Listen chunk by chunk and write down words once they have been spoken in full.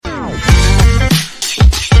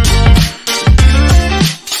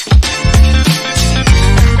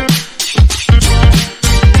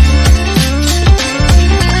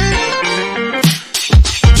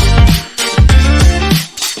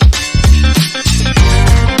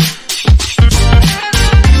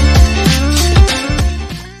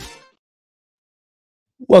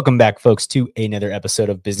Welcome back, folks, to another episode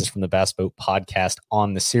of Business from the Bass Boat podcast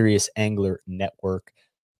on the Serious Angler Network,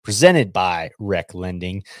 presented by Rec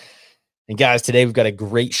Lending. And guys, today we've got a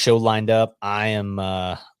great show lined up. I'm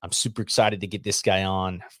super excited to get this guy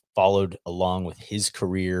on. Followed along with his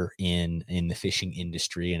career in the fishing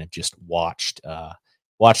industry, and have just watched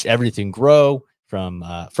everything grow from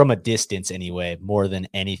a distance anyway, more than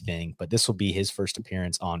anything. But this will be his first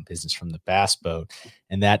appearance on Business from the Bass Boat,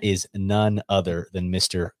 and that is none other than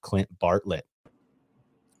Mr. Clint Bartlett.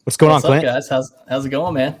 What's going on, Clint? Guys? How's it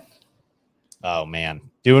going, man? Oh man,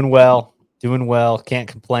 doing well. Can't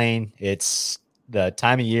complain. It's the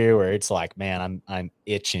time of year where it's like, man, I'm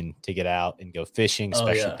itching to get out and go fishing,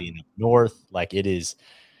 especially being up north. Like it is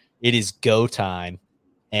go time.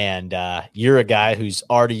 And you're a guy who's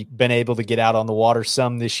already been able to get out on the water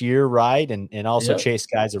some this year, right? And also chase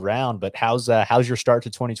guys around. But how's your start to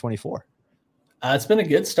 2024? It's been a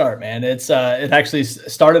good start, man. It actually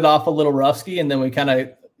started off a little roughy, and then we kind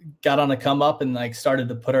of got on a come up and like started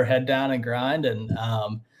to put our head down and grind. And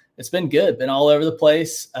it's been good. Been all over the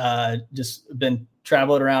place. Just been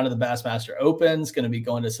traveling around to the Bassmaster Opens. Going to be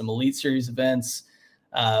going to some Elite Series events.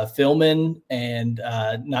 Filming and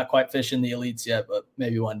not quite fishing the elites yet, but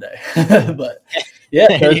maybe one day. But yeah,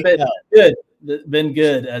 it's been good. Been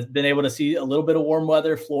good. I've been able to see a little bit of warm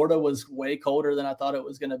weather. Florida was way colder than I thought it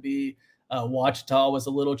was going to be. Ouachita was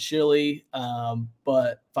a little chilly,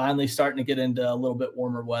 but finally starting to get into a little bit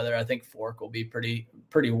warmer weather. I think Fork will be pretty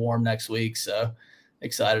warm next week, so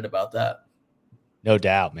excited about that. No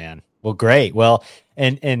doubt, man. Well, great. Well,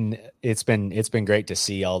 and it's been great to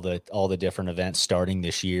see all the different events starting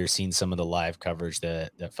this year, seeing some of the live coverage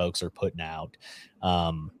that folks are putting out.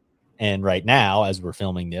 And right now, as we're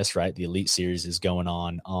filming this, right, the Elite Series is going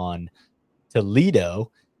on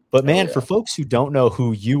Toledo. But man, for folks who don't know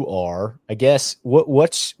who you are, I guess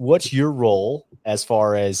what's your role as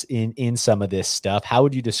far as in some of this stuff? How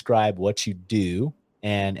would you describe what you do,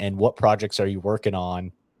 and what projects are you working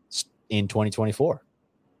on in 2024?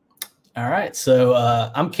 All right. So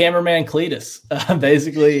I'm cameraman Cletus.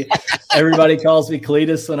 Basically, everybody calls me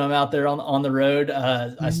Cletus when I'm out there on the road.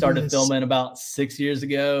 I started filming about 6 years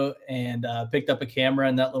ago and picked up a camera,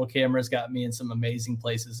 and that little camera's got me in some amazing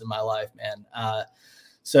places in my life, man.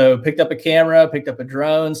 So picked up a camera, picked up a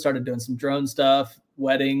drone, started doing some drone stuff,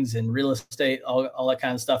 weddings and real estate, all that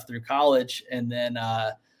kind of stuff through college. And then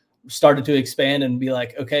started to expand and be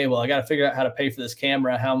like, okay, well, I got to figure out how to pay for this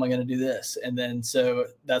camera. How am I going to do this? And then, so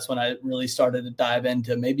that's when I really started to dive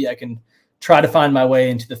into, maybe I can try to find my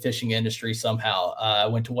way into the fishing industry somehow. I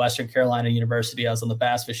went to Western Carolina University. I was on the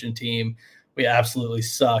bass fishing team. We absolutely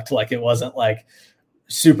sucked. Like, it wasn't like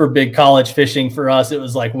super big college fishing for us. It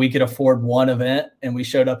was like, we could afford one event, and we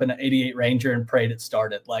showed up in an 88 Ranger and prayed it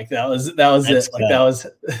started. Like that was it. Like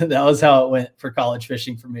that was how it went for college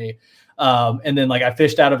fishing for me. And then like I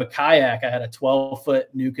fished out of a kayak. I had a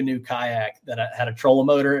 12-foot new canoe kayak that I had a trolling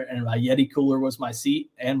motor, and my Yeti cooler was my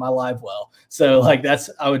seat and my live well. So like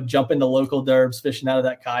I would jump into local derbs fishing out of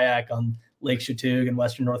that kayak on Lake Chautauqua in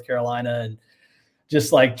Western North Carolina, and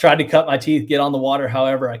just like tried to cut my teeth, get on the water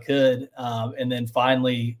however I could. And then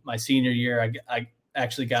finally my senior year, I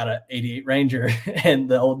actually got an 88 Ranger, and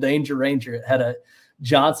the old Danger Ranger. It had a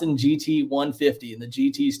Johnson GT 150, and the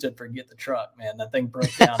GT stood for get the truck, man. That thing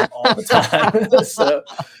broke down all the time.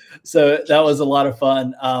 So that was a lot of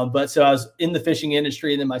fun. But so I was in the fishing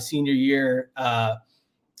industry, and then my senior year, I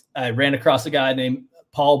ran across a guy named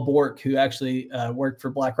Paul Bork, who actually worked for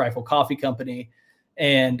Black Rifle Coffee Company.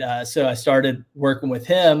 And so I started working with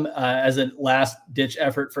him as a last ditch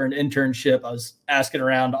effort for an internship. I was asking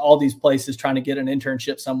around all these places trying to get an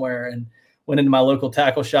internship somewhere, and went into my local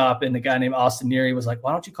tackle shop, and the guy named Austin Neary was like,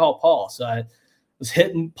 why don't you call Paul? So I was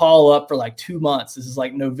hitting Paul up for like 2 months. This is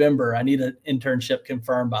like November. I need an internship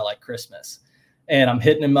confirmed by like Christmas. And I'm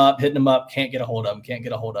hitting him up, can't get a hold of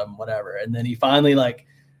him, whatever. And then he finally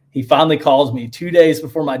calls me 2 days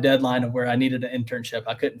before my deadline of where I needed an internship.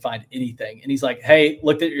 I couldn't find anything. And he's like, hey,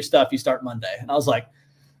 looked at your stuff. You start Monday. And I was like,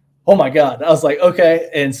 oh my God. I was like,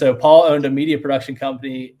 okay. And so Paul owned a media production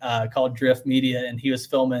company called Drift Media, and he was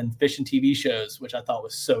filming fishing TV shows, which I thought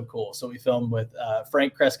was so cool. So we filmed with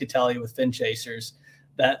Frank Crescatelli with Fin Chasers.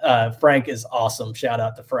 That Frank is awesome. Shout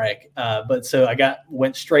out to Frank. But so I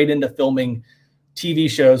went straight into filming TV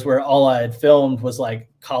shows where all I had filmed was like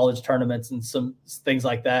college tournaments and some things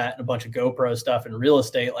like that, and a bunch of GoPro stuff and real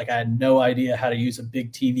estate. Like I had no idea how to use a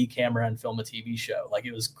big TV camera and film a TV show. Like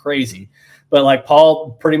it was crazy. But like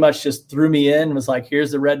Paul pretty much just threw me in and was like,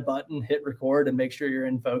 here's the red button, hit record and make sure you're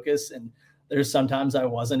in focus. And there's sometimes I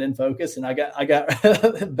wasn't in focus, and I got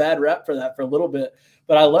bad rep for that for a little bit,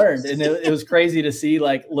 but I learned. And it was crazy to see,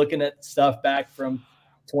 like looking at stuff back from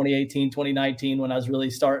 2018, 2019, when I was really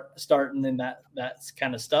starting in that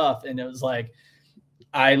kind of stuff. And it was like,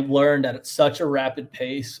 I learned at such a rapid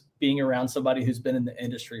pace being around somebody who's been in the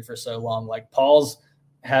industry for so long. Like Paul's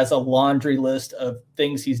has a laundry list of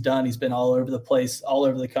things he's done. He's been all over the place, all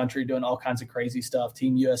over the country, doing all kinds of crazy stuff.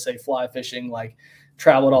 Team USA fly fishing, like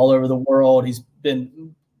traveled all over the world. He's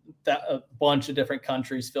been a bunch of different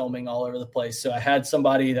countries filming all over the place. So I had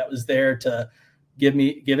somebody that was there to give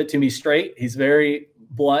it to me straight. He's very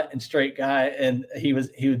blunt and straight guy. And he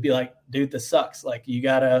would be like, dude, this sucks. Like you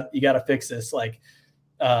gotta fix this. Like,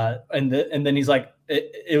 and then he's like,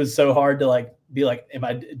 it was so hard to like, be like, am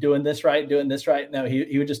I doing this right? No,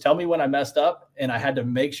 he would just tell me when I messed up, and I had to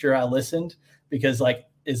make sure I listened, because like,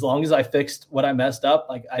 as long as I fixed what I messed up,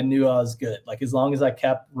 like I knew I was good. Like as long as I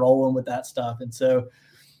kept rolling with that stuff. And so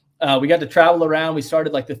we got to travel around. We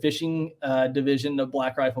started like the fishing division of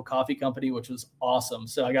Black Rifle Coffee Company, which was awesome.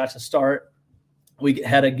 So I got to start. We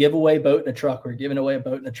had a giveaway boat in a truck. We were giving away a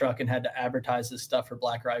boat in a truck and had to advertise this stuff for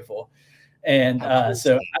Black Rifle. And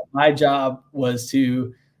so my job was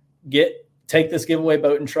to take this giveaway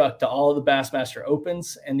boat and truck to all of the Bassmaster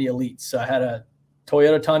Opens and the Elites. So I had a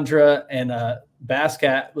Toyota Tundra and a Bass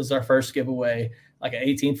Cat was our first giveaway, like an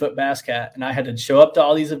 18-foot Bass Cat. And I had to show up to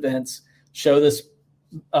all these events, show this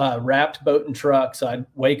wrapped boat and truck. So I'd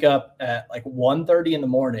wake up at like 1:30 in the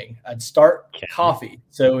morning. I'd start coffee.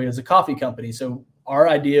 So it was a coffee company. So our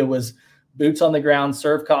idea was boots on the ground,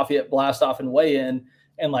 serve coffee at blast off and weigh in,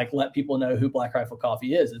 and like let people know who Black Rifle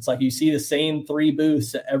Coffee is. It's like you see the same 3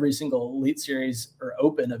 booths at every single Elite Series or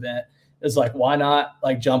Open event. It's like, why not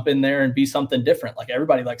like jump in there and be something different? Like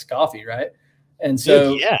everybody likes coffee, right? And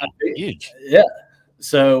so huge. Yeah.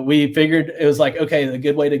 So we figured it was like, okay, the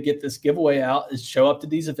good way to get this giveaway out is show up to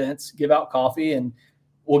these events, give out coffee, and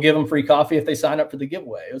we'll give them free coffee if they sign up for the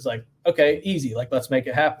giveaway. It was like, okay, easy. Like, let's make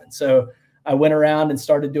it happen. So I went around and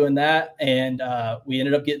started doing that, and we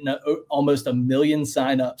ended up getting almost 1 million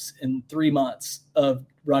signups in 3 months of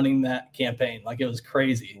running that campaign. Like, it was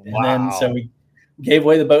crazy. Wow. And then so we gave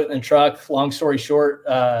away the boat and the truck. Long story short,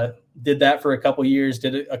 did that for a couple years,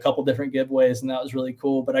 did a couple different giveaways, and that was really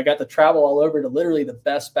cool. But I got to travel all over to literally the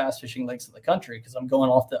best bass fishing lakes in the country, because I'm going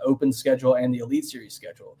off the Open schedule and the Elite Series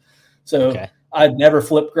schedule. So I'd never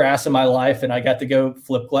flipped grass in my life, and I got to go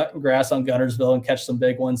flip grass on Guntersville and catch some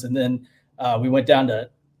big ones. And then we went down to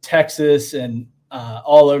Texas and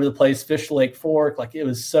all over the place, fished Lake Fork. Like, it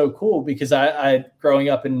was so cool, because I growing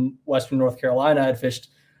up in Western North Carolina, I'd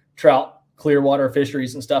fished trout, clear water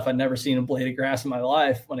fisheries and stuff. I'd never seen a blade of grass in my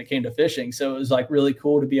life when it came to fishing. So it was like really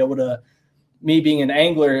cool to be able to, me being an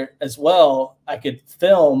angler as well, I could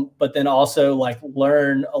film, but then also like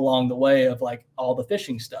learn along the way of like all the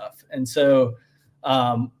fishing stuff. And so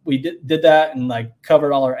we did that and like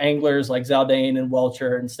covered all our anglers like Zaldane and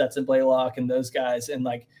Welcher and Stetson Blaylock and those guys. And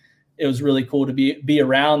like, it was really cool to be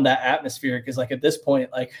around that atmosphere. Cause like at this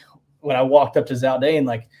point, like when I walked up to Zaldane,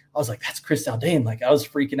 like I was like, that's Chris Zaldane. Like, I was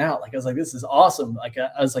freaking out. Like, I was like, this is awesome. Like,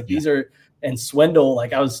 I was like, these are, and Swindle,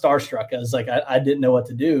 like I was starstruck. I was like, I didn't know what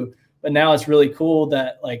to do. But now it's really cool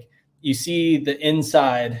that like you see the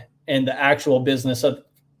inside and the actual business of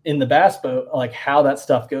in the bass boat, like how that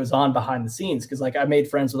stuff goes on behind the scenes. Cause like I made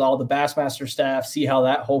friends with all the Bassmaster staff, see how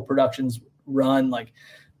that whole production's run. Like,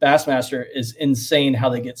 Bassmaster is insane how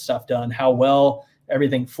they get stuff done, how well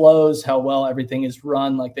everything flows, how well everything is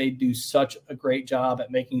run. Like, they do such a great job at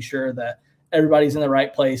making sure that everybody's in the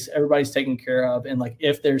right place, everybody's taken care of. And like,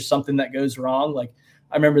 if there's something that goes wrong, like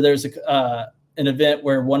I remember there's an event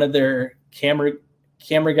where one of their camera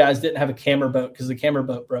guys didn't have a camera boat because the camera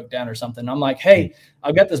boat broke down or something. I'm like, hey,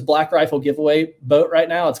 I've got this Black Rifle giveaway boat right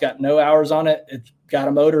now. It's got no hours on it. It's got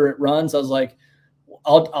a motor. It runs. I was like,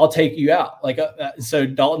 I'll take you out. Like, so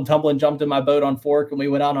Dalton Tumblin jumped in my boat on Fork, and we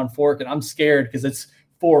went out on Fork, and I'm scared because it's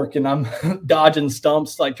Fork and I'm dodging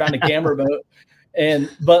stumps, like trying to camera boat.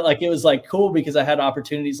 But like, it was like cool because I had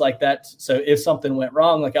opportunities like that. So if something went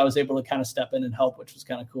wrong, like I was able to kind of step in and help, which was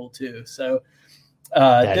kind of cool too. So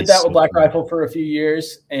did that with Black Rifle for a few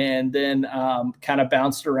years, and then kind of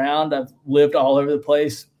bounced around. I've lived all over the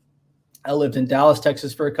place. I lived in Dallas,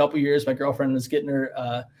 Texas for a couple of years. My girlfriend was getting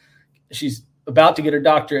her, she's about to get her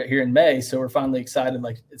doctorate here in May. So we're finally excited,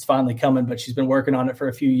 like it's finally coming, but she's been working on it for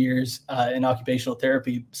a few years in occupational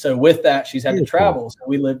therapy. So with that, she's had to travel. So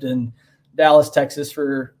we lived in Dallas, Texas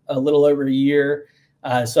for a little over a year.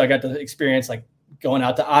 So I got to experience like going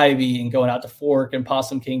out to Ivy and going out to Fork and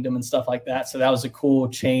Possum Kingdom and stuff like that. So that was a cool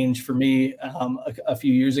change for me a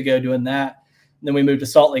few years ago doing that. And then we moved to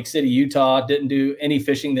Salt Lake City, Utah. Didn't do any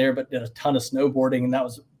fishing there, but did a ton of snowboarding, and that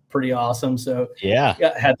was pretty awesome. So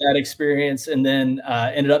had that experience, and then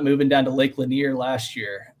ended up moving down to Lake Lanier last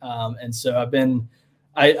year. And so I've been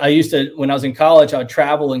I used to, when I was in college, I would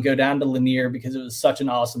travel and go down to Lanier because it was such an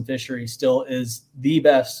awesome fishery. Still is the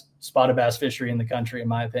best spotted bass fishery in the country, in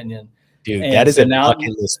my opinion. Dude, And that is so a now,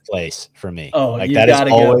 bucket list place for me. oh, Like you that has got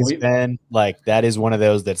to always go. been like, that is one of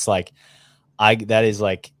those that's like, that is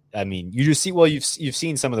like, I mean, you just see, well, you've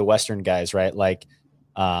seen some of the Western guys, right? Like,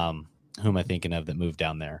 who am I thinking of that moved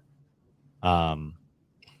down there?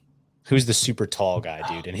 Who's the super tall guy,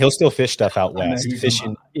 dude? And he'll still fish stuff out west,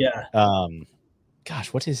 fishing. Yeah.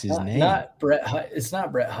 Gosh, what is his name? Not Brett Height. It's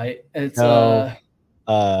not Brett Height. It's guy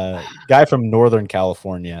from Northern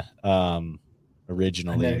California.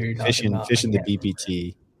 Originally fishing the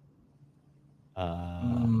BPT.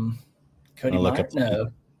 Cody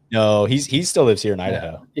Meyer? No, he still lives here in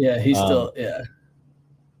Idaho. Yeah, he still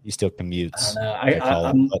commutes. I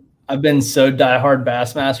don't know. I've been so diehard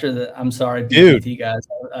Bassmaster that I'm sorry, dude. BPT guys.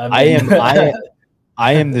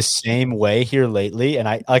 I am the same way here lately, and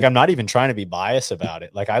I'm not even trying to be biased about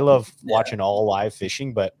it. Like, I love watching all live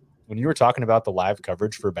fishing, but when you were talking about the live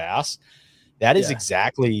coverage for bass, that is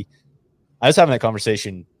exactly. I was having that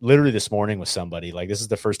conversation literally this morning with somebody. Like, this is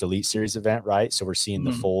the first Elite Series event, right? So we're seeing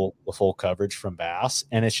the full coverage from bass,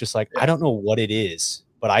 and it's just like, I don't know what it is,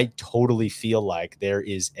 but I totally feel like there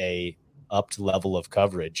is a upped level of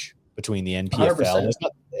coverage between the NPFL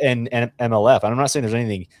and MLF. And I'm not saying there's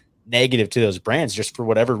anything negative to those brands, just for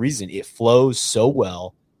whatever reason, it flows so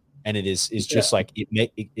well, and it is just like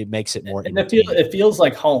it makes it more. And it feels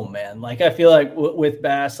like home, man. Like, I feel like with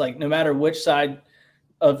bass, like no matter which side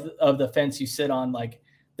of the fence you sit on, like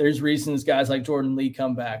there's reasons guys like Jordan Lee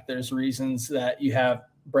come back. There's reasons that you have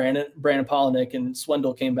Brandon Polinick and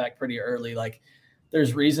Swindle came back pretty early. Like,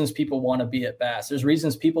 there's reasons people want to be at bass. There's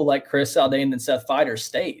reasons people like Chris Zaldain and Seth Feider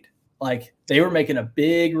stayed. Like, they were making a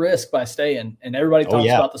big risk by staying, and everybody talks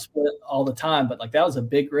about the split all the time, but like that was a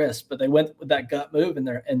big risk, but they went with that gut move, and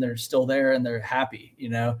they're still there and they're happy, you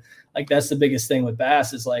know. Like, that's the biggest thing with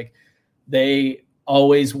bass is like they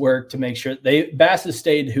always work to make sure bass has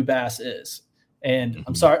stayed who bass is. And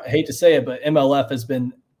I'm sorry, I hate to say it, but MLF has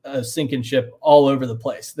been a sinking ship all over the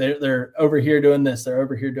place. They're over here doing this, they're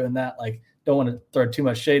over here doing that. Like, don't want to throw too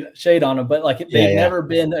much shade on them, but like they've never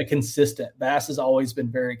been a consistent. Bass has always been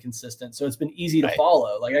very consistent, so it's been easy to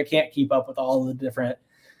follow. Like, I can't keep up with all the different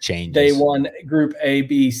changes. Day one, group A,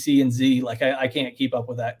 B, C, and Z. Like, I can't keep up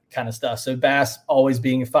with that kind of stuff. So bass always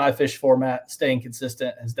being a 5-fish format, staying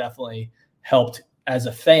consistent has definitely helped as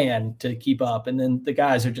a fan to keep up. And then the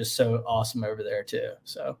guys are just so awesome over there too.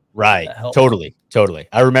 So right. Totally.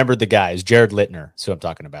 I remember the guys, Jared Littner. So I'm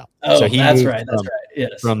talking about. Oh, so that's right.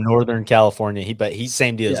 Yes. From Northern California. He's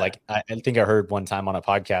same deal. Like, I think I heard one time on a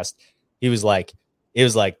podcast, he was like, it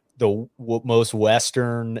was like the most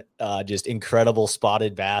Western, just incredible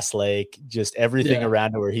spotted bass lake, just everything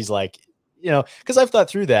around it, where he's like, you know, cause I've thought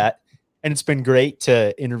through that. And it's been great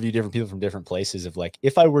to interview different people from different places of like,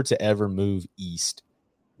 if I were to ever move east,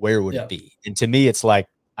 where would it be? And to me, it's like,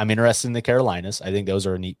 I'm interested in the Carolinas. I think those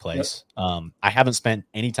are a neat place. I haven't spent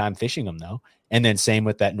any time fishing them though. And then same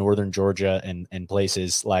with that Northern Georgia and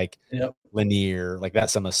places like Lanier, like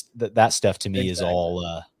that, that stuff to me is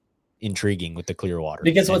all intriguing with the clear water.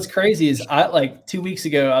 Because what's crazy is like 2 weeks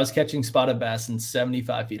ago, I was catching spotted bass in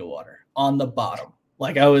 75 feet of water on the bottom.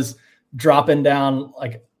 Like, I was dropping down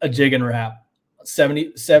like a jig and wrap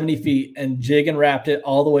 70 feet and jig and wrapped it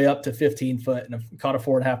all the way up to 15 foot and caught a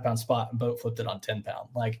 4.5 pound spot and boat flipped it on 10 pound.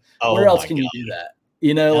 Like, where else can you do that?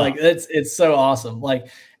 You know, like it's so awesome. Like,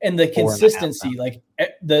 and the consistency, like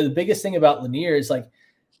the biggest thing about Lanier is like,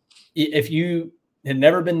 if you had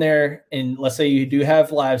never been there and let's say you do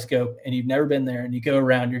have live scope and you've never been there and you go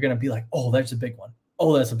around, you're going to be like, oh, there's a big one.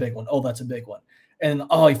 Oh, that's a big one. Oh, that's a big one. And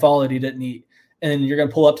he followed, he didn't eat. And you're going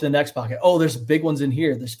to pull up to the next pocket. Oh, there's big ones in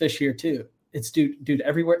here. There's fish here too. It's dude,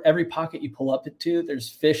 everywhere, every pocket you pull up to, there's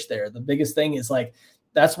fish there. The biggest thing is like,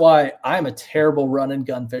 that's why I'm a terrible run and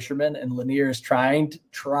gun fisherman. And Lanier is trying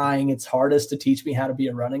its hardest to teach me how to be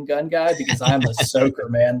a run and gun guy because I'm a soaker,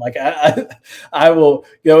 man. Like I will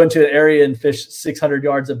go into an area and fish 600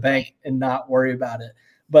 yards of bank and not worry about it.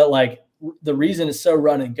 But like the reason it's so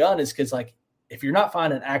run and gun is because like, if you're not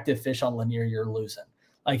finding active fish on Lanier, you're losing.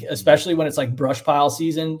 Like, especially when it's like brush pile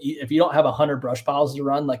season, if you don't have 100 brush piles to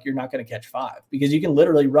run, like you're not going to catch 5 because you can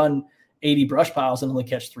literally run 80 brush piles and only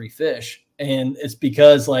catch 3 fish. And it's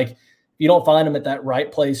because like, if you don't find them at that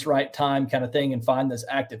right place, right time kind of thing and find this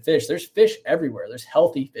active fish, there's fish everywhere. There's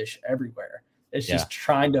healthy fish everywhere. It's just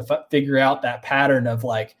trying to figure out that pattern of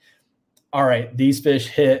like, all right, these fish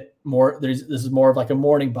hit more. This is more of like a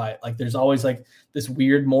morning bite. Like there's always like this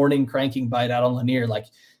weird morning cranking bite out on Lanier. Like,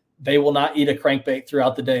 they will not eat a crankbait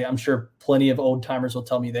throughout the day. I'm sure plenty of old timers will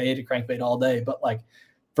tell me they ate a crankbait all day, but like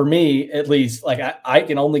for me, at least, like I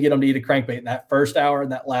can only get them to eat a crankbait in that first hour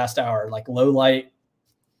and that last hour, like low light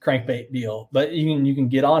crankbait deal. But you can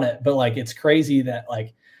get on it. But like, it's crazy that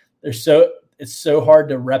like it's so hard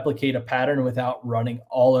to replicate a pattern without running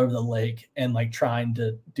all over the lake and like trying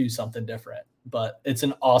to do something different. But it's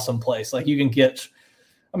an awesome place. Like you can get,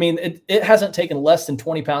 I mean, it hasn't taken less than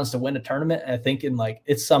 20 pounds to win a tournament. I think in like,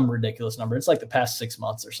 it's some ridiculous number. It's like the past 6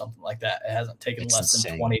 months or something like that. It hasn't taken less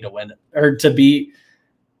than 20 to win it, or to be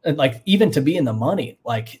like, even to be in the money.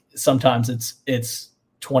 Like sometimes it's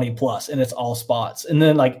 20 plus and it's all spots. And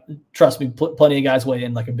then like, trust me, plenty of guys weigh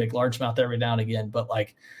in like a big largemouth every now and again, but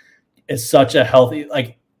like, it's such a healthy,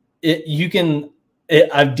 like I've been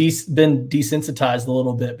desensitized a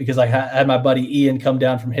little bit because I had my buddy Ian come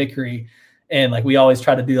down from Hickory, and like we always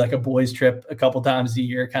try to do like a boys trip a couple times a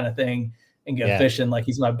year kind of thing and go fishing. Like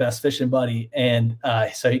he's my best fishing buddy. And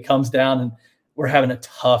so he comes down and we're having a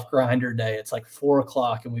tough grinder day. It's like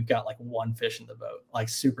 4:00 and we've got like one fish in the boat, like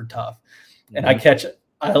super tough. Mm-hmm. And I catch a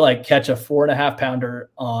 4.5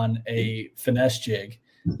 pounder on a finesse jig.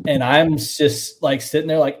 And I'm just like sitting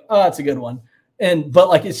there like, oh, that's a good one. But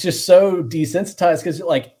like, it's just so desensitized because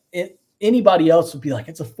like anybody else would be like,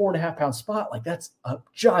 it's a 4.5 pound spot. Like that's a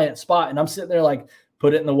giant spot. And I'm sitting there like,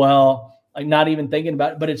 put it in the well, like not even thinking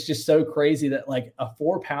about it. But it's just so crazy that like a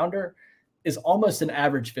 4-pounder is almost an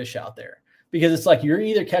average fish out there, because it's like, you're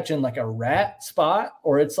either catching like a rat spot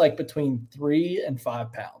or it's like between 3 and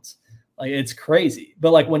 5 pounds. Like it's crazy.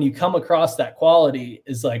 But like when you come across that quality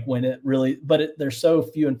is like when it really, they're so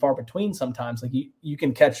few and far between sometimes. Like you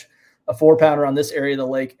can catch a 4-pounder on this area of the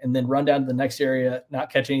lake and then run down to the next area,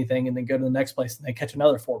 not catch anything, and then go to the next place and they catch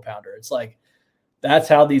another 4-pounder. It's like, that's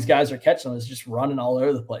how these guys are catching them, is just running all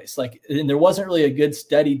over the place. Like, and there wasn't really a good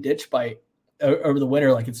steady ditch bite over the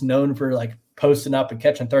winter. Like it's known for like posting up and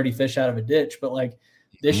catching 30 fish out of a ditch. But like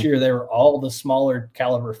this year, they were all the smaller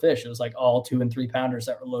caliber fish. It was like all 2 and 3 pounders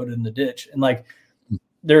that were loaded in the ditch. And like,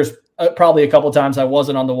 there's probably a couple of times I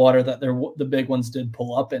wasn't on the water that the big ones did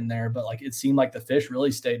pull up in there, but like, it seemed like the fish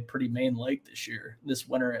really stayed pretty main lake this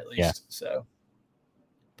winter, at least. Yeah. So,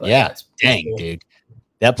 but dang, cool. Dude,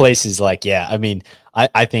 that place is like, I mean,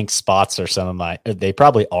 I think spots are they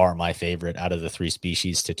probably are my favorite out of the 3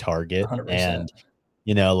 species to target. 100%. And,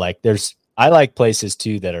 you know, like I like places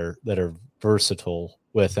too that are versatile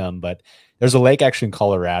with them, but there's a lake actually in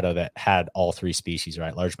Colorado that had all 3 species,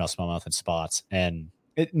 right? Largemouth, smallmouth, and spots. And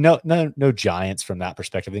no giants from that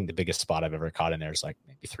perspective. I think the biggest spot I've ever caught in there is like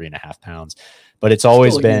maybe 3.5 pounds, but it's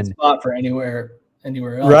always been a spot for anywhere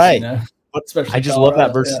else, right? You know? I just love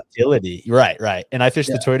that versatility. Yeah. Right. And I fished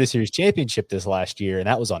the Toyota Series Championship this last year, and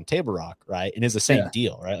that was on Table Rock, right? And it's the same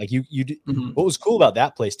deal, right? Like what was cool about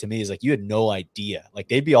that place to me is like you had no idea, like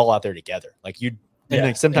they'd be all out there together. Like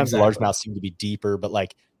like sometimes the largemouth seem to be deeper, but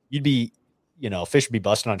like you'd be, you know, fish would be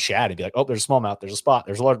busting on shad and be like, oh, there's a smallmouth, there's a spot,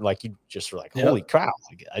 there's a large. Like you just were like, holy crap!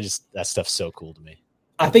 Like, that stuff's so cool to me.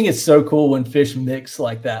 I think it's so cool when fish mix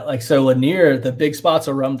like that. Like so, Lanier, the big spots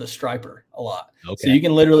will run the striper a lot. Okay. So you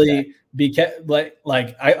can literally be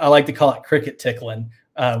like I like to call it cricket tickling,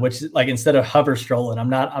 which is like instead of hover strolling. I'm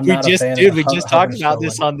not a fan. Dude, we just talked about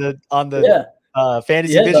this on the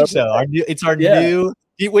fantasy fishing show. It's our new.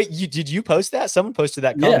 Wait, did you post that? Someone posted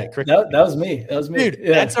that comment. Yeah, that was me. Dude,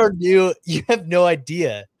 that's our new. You have no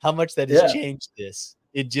idea how much that has changed this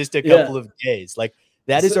in just a couple of days. Like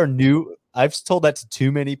that is our new. I've told that to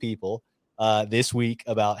too many people this week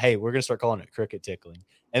about, hey, we're gonna start calling it cricket tickling.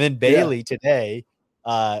 And then Bailey today,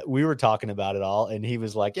 we were talking about it all, and he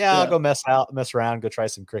was like, I'll go mess around, go try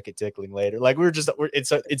some cricket tickling later. Like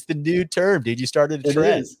it's the new term, dude. You started a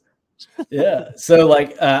trend. So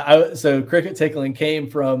like so cricket tickling came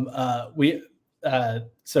from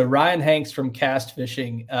so Ryan Hanks from Cast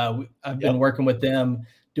Fishing. I've been working with them,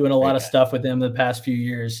 doing a lot of stuff with them the past few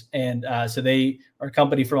years, and so they are a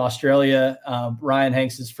company from Australia. Ryan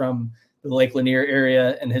Hanks is from the Lake Lanier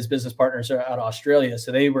area, and his business partners are out of Australia.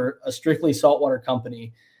 So they were a strictly saltwater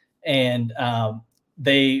company, and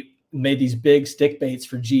they made these big stick baits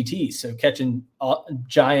for GTs. So catching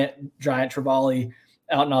giant trevally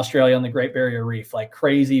out in Australia on the Great Barrier Reef, like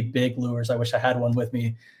crazy big lures. I wish I had one with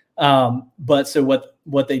me. But so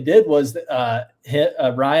what they did was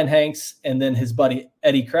Ryan Hanks and then his buddy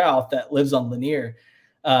Eddie Kraut that lives on Lanier.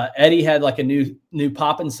 Eddie had like a new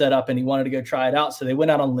popping set up and he wanted to go try it out. So they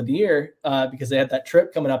went out on Lanier because they had that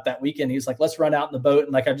trip coming up that weekend. He was like, let's run out in the boat.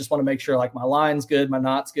 And like, I just want to make sure like my line's good, my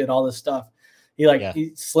knot's good, all this stuff.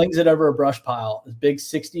 He slings it over a brush pile, this big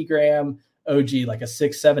 60-gram OG, like a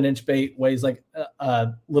 6-7 inch bait, weighs like a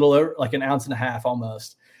little over like an ounce and a half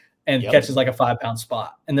almost, and catches like a 5-pound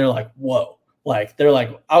spot. And they're like, whoa, Like they're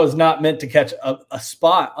like, I was not meant to catch a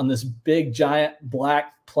spot on this big giant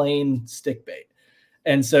black plain stick bait.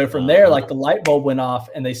 And so from there, like the light bulb went off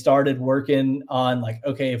and they started working on like,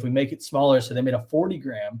 okay, if we make it smaller. So they made a 40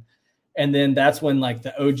 gram. And then that's when like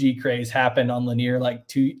the OG craze happened on linear, like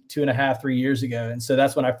 2.5, 3 years ago. And so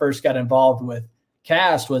that's when I first got involved with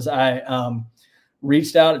cast. Was I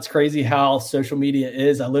reached out. It's crazy how social media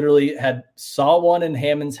is. I literally saw one in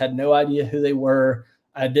Hammonds, had no idea who they were.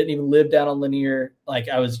 I didn't even live down on linear. Like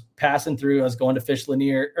I was passing through, I was going to fish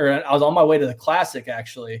linear, or I was on my way to the Classic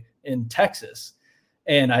actually in Texas.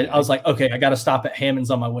 And I was like, okay, I got to stop at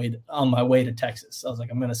Hammonds on my way to Texas. I was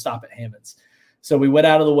like, I'm going to stop at Hammonds. So we went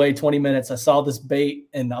out of the way 20 minutes. I saw this bait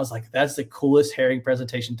and I was like, that's the coolest herring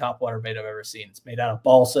presentation topwater bait I've ever seen. It's made out of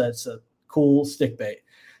balsa. It's a cool stick bait,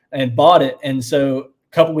 and bought it. And so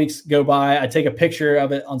a couple weeks go by, I take a picture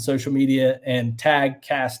of it on social media and tag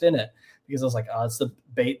Cast in it because I was like, oh, it's the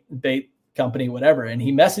bait company, whatever. And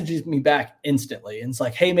he messages me back instantly. And it's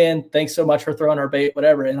like, hey man, thanks so much for throwing our bait,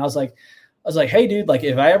 whatever. And I was like, hey, dude, like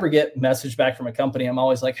if I ever get message back from a company, I'm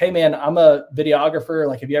always like, hey, man, I'm a videographer.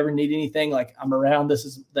 Like if you ever need anything, like I'm around. This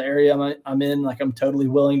is the area I'm in. Like I'm totally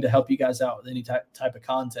willing to help you guys out with any type of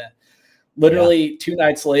content. Literally 2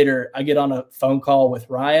 nights later, I get on a phone call with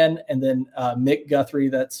Ryan and then Mick Guthrie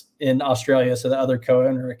that's in Australia. So the other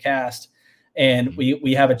co-owner of Cast. And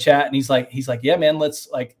we have a chat and he's like, yeah, man, let's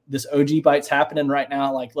like this OG bite's happening right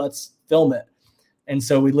now. Like let's film it. And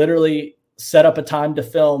so we literally set up a time to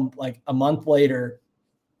film like a month later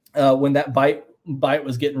when that bite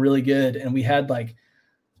was getting really good. And we had like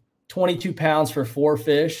 22 pounds for 4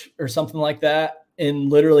 fish or something like that. And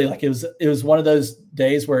literally like it was one of those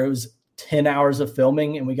days where it was 10 hours of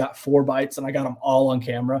filming and we got 4 bites and I got them all on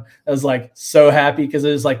camera. I was like so happy because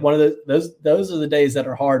it was like one of those are the days that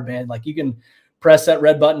are hard, man. Like you can press that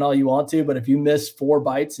red button all you want to, but if you miss 4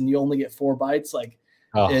 bites and you only get 4 bites, like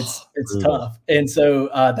it's tough. And so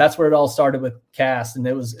that's where it all started with Cast, and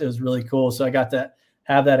it was really cool. So I got to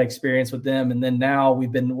have that experience with them. And then now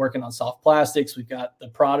we've been working on soft plastics. We've got the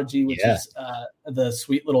Prodigy, which is the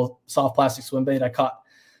sweet little soft plastic swim bait I caught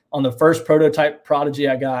on the first prototype Prodigy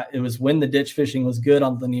I got. It was when the ditch fishing was good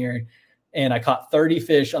on linear, and I caught 30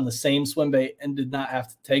 fish on the same swim bait and did not have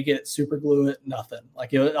to take it, super glue it, nothing.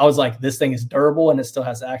 Like I was like, this thing is durable and it still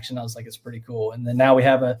has action. I was like, it's pretty cool. And then now we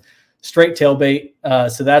have a straight tail bait.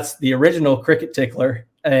 So that's the original cricket tickler.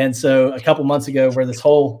 And so a couple months ago, where this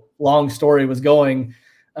whole long story was going,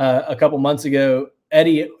 a couple months ago,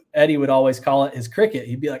 Eddie would always call it his cricket.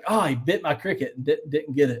 He'd be like, oh, he bit my cricket and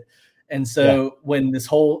didn't get it. And so when this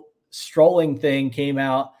whole strolling thing came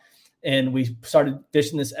out and we started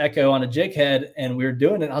fishing this echo on a jig head and we were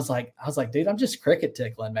doing it, I was like, dude, I'm just cricket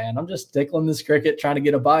tickling, man. I'm just tickling this cricket, trying to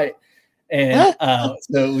get a bite. And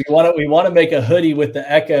so we want to make a hoodie with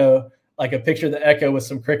the echo, like a picture of the echo with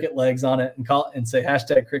some cricket legs on it, and call it and say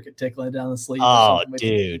hashtag cricket tickling down the sleeve. Oh,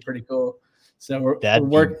 dude, pretty cool. So that's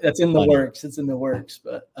in the works. It's in the works,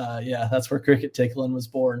 but that's where cricket tickling was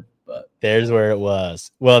born. But there's where it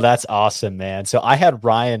was. Well, that's awesome, man. So I had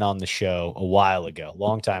Ryan on the show a while ago,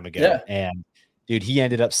 long time ago, and dude, he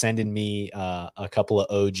ended up sending me a couple of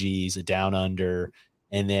OGs, a Down Under,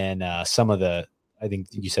 and then some of the. I think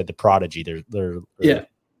you said the Prodigy. They're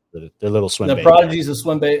little swim bait. The Prodigy's a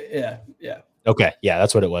swim bait. Yeah. Okay. Yeah,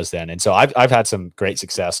 that's what it was then. And so I've had some great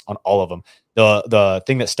success on all of them. The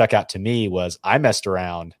thing that stuck out to me was I messed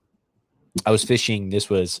around. I was fishing. This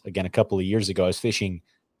was again a couple of years ago. I was fishing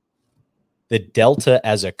the Delta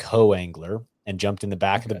as a co-angler and jumped in the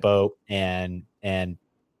back of the boat and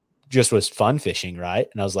just was fun fishing, right?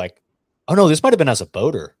 And I was like, oh no, this might have been as a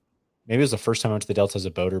boater. Maybe it was the first time I went to the Delta as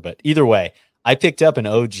a boater, but either way, I picked up an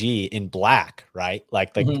OG in black, right?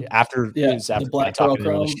 Like after the black chrome,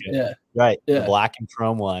 the black and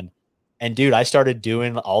chrome one. And dude, I started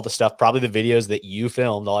doing all the stuff, probably the videos that you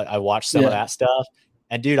filmed. I watched some of that stuff.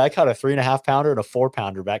 And dude, I caught a 3.5 pounder and a 4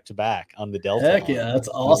 pounder back to back on the Delta. Heck yeah, that's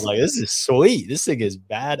awesome. I was like, this is sweet. This thing is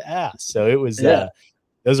badass. So it was,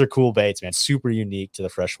 those are cool baits, man. Super unique to the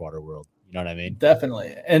freshwater world. You know what I mean?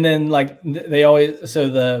 Definitely. And then like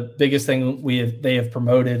the biggest thing they have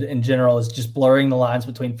promoted in general is just blurring the lines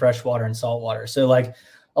between freshwater and saltwater. So like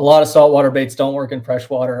a lot of saltwater baits don't work in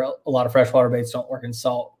freshwater. A lot of freshwater baits don't work in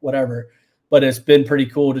salt, whatever. But it's been pretty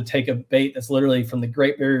cool to take a bait that's literally from the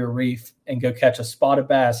Great Barrier Reef and go catch a spotted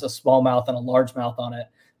bass, a smallmouth and a largemouth on it,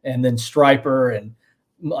 and then striper. And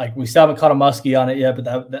like we still haven't caught a muskie on it yet,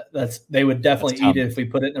 but that's they would definitely eat it if we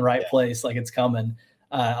put it in the right place. Like it's coming.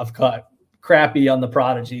 I've caught crappie on the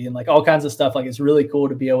Prodigy and like all kinds of stuff. Like it's really cool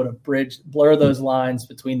to be able to blur those lines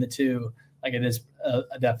between the two. Like it is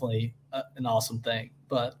definitely an awesome thing.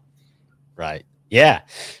 But right. Yeah,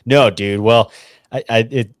 no, dude. Well,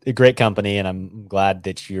 it's a great company, and I'm glad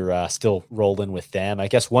that you're still rolling with them. I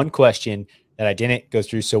guess one question that I didn't go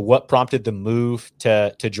through. So, what prompted the move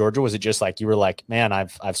to Georgia? Was it just like you were like, man,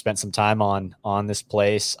 I've spent some time on this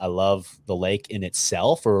place. I love the lake in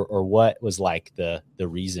itself, or what was like the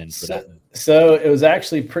reason for that move? So it was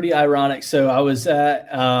actually pretty ironic. So I was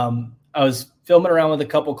I was filming around with a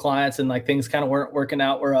couple clients, and like things kind of weren't working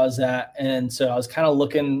out where I was at, and so I was kind of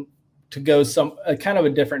looking to go some kind of a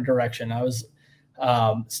different direction. I was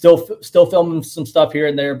still filming some stuff here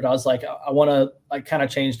and there, but I was like, I want to like kind of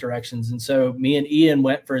change directions. And so me and Ian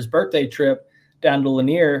went for his birthday trip down to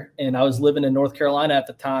Lanier, and I was living in North Carolina at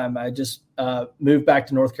the time. I just moved back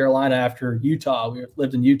to North Carolina after Utah. We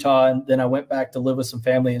lived in Utah, and then I went back to live with some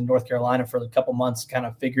family in North Carolina for a couple months, kind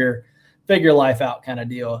of figure life out kind of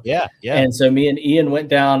deal. Yeah. And so me and Ian went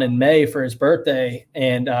down in May for his birthday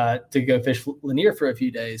and to go fish Lanier for a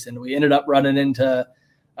few days. And we ended up running into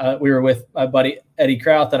we were with my buddy Eddie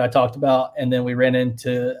Kraut that I talked about, and then we ran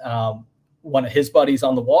into one of his buddies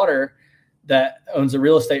on the water that owns a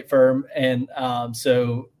real estate firm. And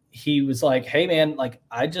so he was like, hey man, like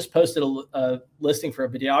I just posted a listing for a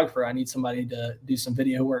videographer. I need somebody to do some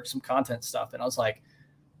video work, some content stuff. And I was like,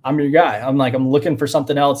 I'm your guy. I'm looking for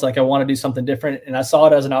something else. Like I want to do something different. And I saw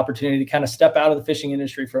it as an opportunity to kind of step out of the fishing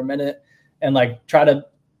industry for a minute and like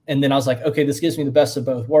and then I was like, okay, this gives me the best of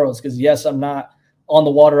both worlds. Cause yes, I'm not on the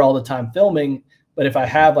water all the time filming, but if I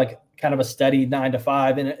have like kind of a steady 9 to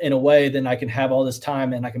 5 in a way, then I can have all this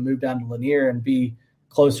time and I can move down to Lanier and be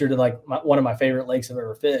closer to like one of my favorite lakes I've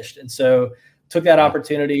ever fished. And so took that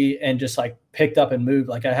opportunity and just like picked up and moved.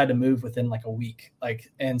 Like I had to move within like a week.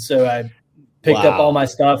 And so I picked up all my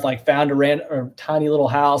stuff, like found a tiny little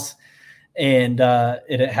house, and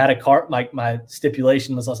it had a car. Like my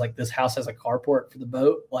stipulation was, I was like, this house has a carport for the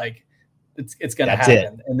boat. Like it's going to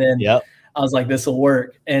happen. And then I was like, this will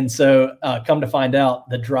work. And so come to find out,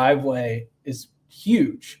 the driveway is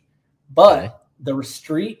huge, but the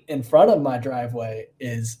street in front of my driveway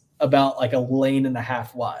is about like a lane and a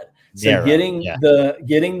half wide. So getting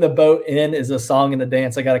the boat in is a song and a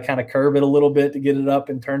dance. I got to kind of curve it a little bit to get it up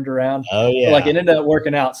and turned around. Oh yeah. But like it ended up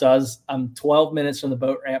working out. So I'm 12 minutes from the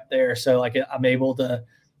boat ramp there. So like I'm able to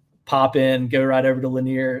pop in, go right over to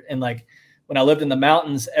Lanier. And like when I lived in the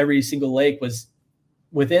mountains, every single lake was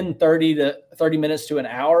within 30 minutes to an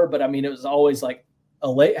hour. But I mean, it was always like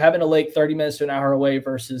having a lake 30 minutes to an hour away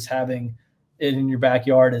versus having it in your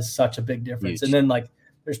backyard is such a big difference. Huge. And then like,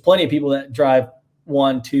 there's plenty of people that drive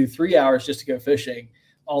 1, 2, 3 hours just to go fishing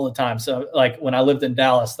all the time. So like when I lived in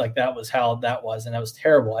Dallas, like that was how that was. And that was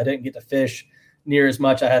terrible. I didn't get to fish near as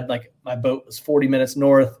much. I had like my boat was 40 minutes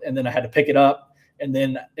north, and then I had to pick it up. And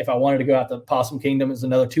then if I wanted to go out to Possum Kingdom, it was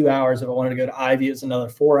another 2 hours. If I wanted to go to Ivy, it was another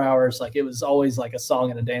 4 hours. Like it was always like a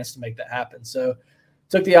song and a dance to make that happen. So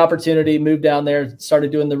took the opportunity, moved down there,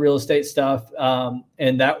 started doing the real estate stuff.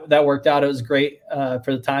 And that worked out. It was great for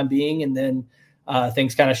the time being. And then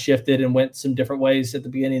things kind of shifted and went some different ways at the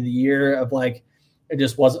beginning of the year of like, it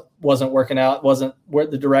just wasn't working out. Wasn't where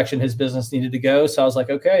the direction his business needed to go. So I was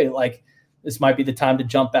like, okay, like this might be the time to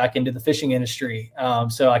jump back into the fishing industry.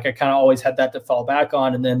 So like I kind of always had that to fall back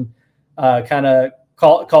on, and then kind of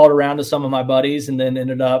called around to some of my buddies, and then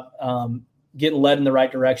ended up getting led in the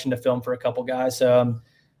right direction to film for a couple guys. So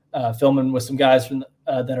I'm filming with some guys from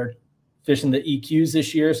that are fishing the EQs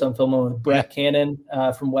this year. So I'm filming with Brett Cannon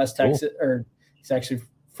from West Texas, or he's actually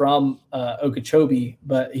from Okeechobee,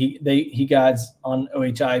 but he guides on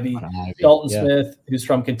OHIV. Dalton Smith, who's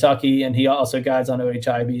from Kentucky, and he also guides on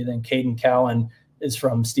OHIV. And then Caden Cowan is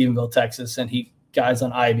from Stephenville, Texas, and he guides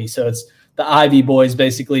on Ivy. So it's the Ivy boys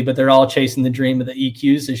basically, but they're all chasing the dream of the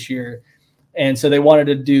EQs this year. And so they wanted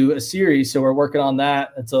to do a series. So we're working on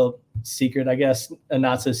that. It's a secret, I guess, and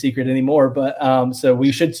not so secret anymore. But so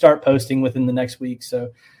we should start posting within the next week. So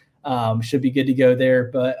should be good to go there.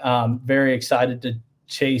 But very excited to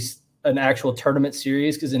chase an actual tournament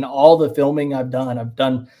series, because in all the filming I've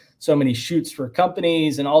done so many shoots for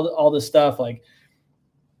companies and all this stuff. Like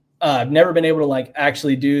I've never been able to like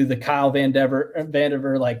actually do the Kyle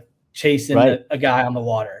Vandiver like chasing a guy on the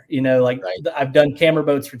water, I've done camera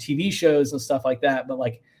boats for TV shows and stuff like that, but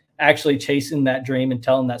like actually chasing that dream and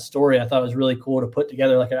telling that story, I thought was really cool to put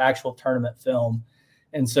together like an actual tournament film.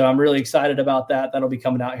 And so I'm really excited about that. That'll be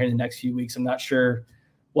coming out here in the next few weeks. I'm not sure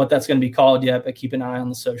what that's going to be called yet, but keep an eye on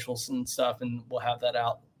the socials and stuff, and we'll have that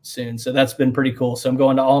out soon. So that's been pretty cool. So I'm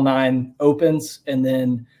going to all 9 opens, and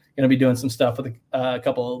then going to be doing some stuff with a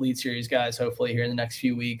couple of Elite Series guys, hopefully here in the next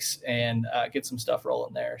few weeks, and get some stuff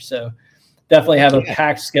rolling there. So definitely have a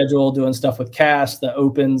packed schedule, doing stuff with Cast, the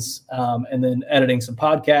opens, and then editing some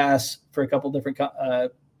podcasts for a couple different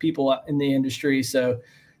people in the industry. So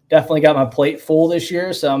definitely got my plate full this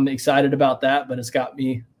year. So I'm excited about that, but it's got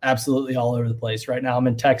me absolutely all over the place. Right now I'm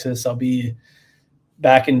in Texas. I'll be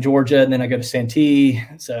back in Georgia, and then I go to Santee.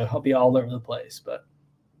 So I'll be all over the place, but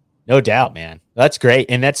no doubt, man. That's great.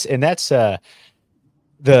 And that's the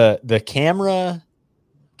camera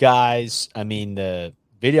guys. I mean, the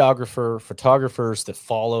videographer, photographers that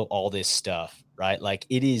follow all this stuff, right? Like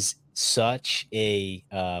it is such a,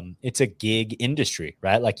 it's a gig industry,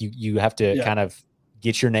 right? Like you have to kind of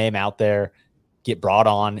get your name out there, get brought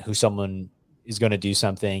on who someone is going to do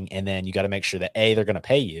something. And then you got to make sure that they're going to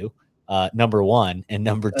pay you, number one, and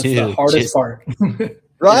number that's two, the hardest part.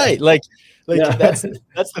 Right. Like that's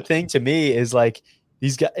the thing to me is like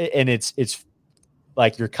these guys, and it's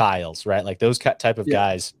like your Kyles, right? Like those type of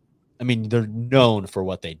guys. I mean, they're known for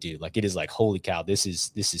what they do. Like it is like, holy cow, this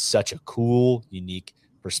is such a cool, unique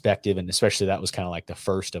perspective. And especially that was kind of like the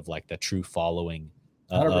first of like the true following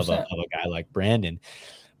of a guy like Brandon.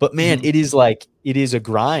 But man, it is a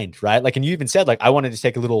grind, right? Like, and you even said like, I wanted to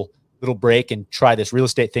take a little break and try this real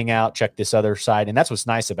estate thing out, check this other side. And that's what's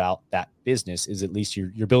nice about that business is at least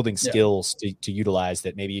you're building skills to utilize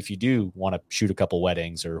that. Maybe if you do want to shoot a couple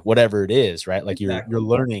weddings or whatever it is, right? Like you're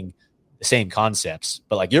learning the same concepts,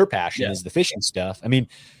 but like your passion is the fishing stuff. I mean,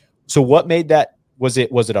 so what made that, was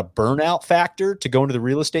it a burnout factor to go into the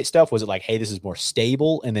real estate stuff? Was it like, hey, this is more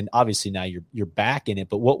stable? And then obviously now you're back in it,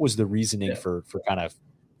 but what was the reasoning for kind of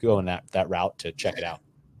going that route to check it out?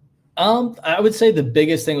 I would say the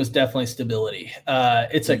biggest thing was definitely stability.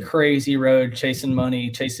 It's a crazy road, chasing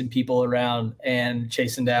money, chasing people around, and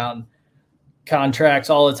chasing down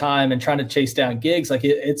contracts all the time and trying to chase down gigs. Like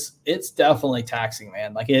it's definitely taxing,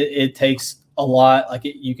 man. Like it takes a lot. Like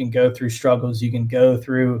you can go through struggles. You can go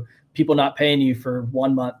through people not paying you for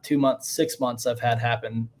 1 month, 2 months, 6 months. I've had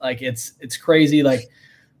happen. Like it's crazy. Like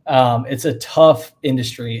it's a tough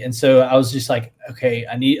industry. And so I was just like, okay,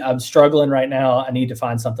 I'm struggling right now. I need to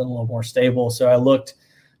find something a little more stable. So I looked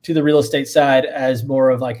to the real estate side as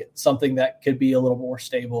more of like something that could be a little more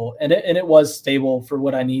stable. And it was stable for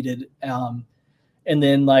what I needed. And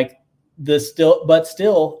then like but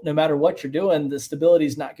still, no matter what you're doing, the stability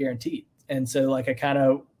is not guaranteed. And so like, I kind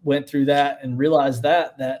of went through that and realized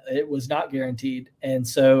that it was not guaranteed. And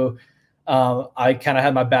so I kind of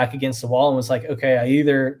had my back against the wall and was like, okay, I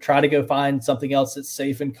either try to go find something else that's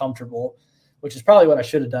safe and comfortable, which is probably what I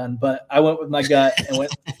should have done. But I went with my gut and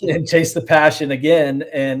went and chased the passion again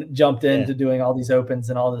and jumped into doing all these opens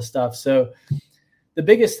and all this stuff. So the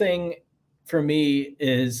biggest thing for me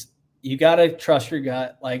is you got to trust your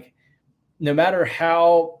gut. Like no matter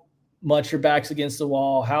how much your back's against the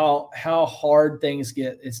wall, how hard things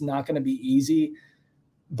get, it's not going to be easy.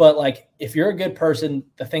 But like, if you're a good person,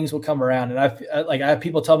 the things will come around. And I have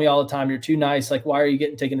people tell me all the time, you're too nice. Like, why are you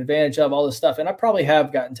getting taken advantage of, all this stuff? And I probably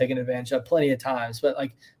have gotten taken advantage of plenty of times, but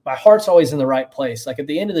like my heart's always in the right place. Like at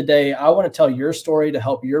the end of the day, I want to tell your story to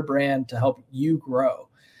help your brand, to help you grow.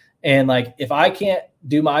 And like, if I can't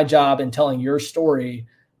do my job in telling your story,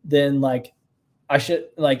 then like I should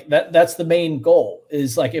like that's the main goal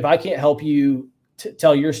is like, if I can't help you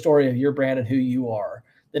tell your story of your brand and who you are,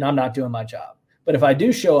 then I'm not doing my job. But if I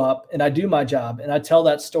do show up and I do my job and I tell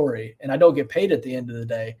that story and I don't get paid at the end of the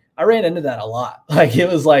day, I ran into that a lot. Like it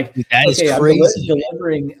was like, okay,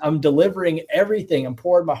 I'm delivering everything. I'm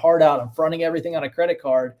pouring my heart out. I'm fronting everything on a credit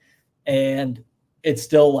card, and it's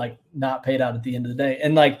still like not paid out at the end of the day.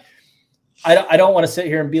 And like, I don't want to sit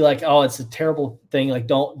here and be like, oh, it's a terrible thing. Like,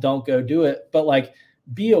 don't go do it. But like,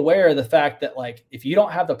 be aware of the fact that like, if you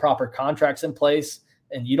don't have the proper contracts in place,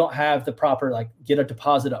 and you don't have the proper, like get a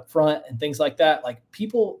deposit up front and things like that, like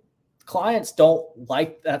clients don't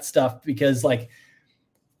like that stuff because like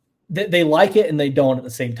they like it and they don't at the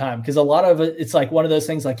same time. Because a lot of it, it's like one of those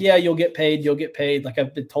things like, yeah, you'll get paid. Like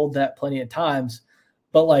I've been told that plenty of times,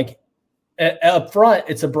 but like up front,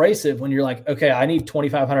 it's abrasive when you're like, okay, I need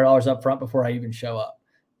 $2,500 up front before I even show up.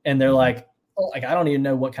 And they're like, oh, like, I don't even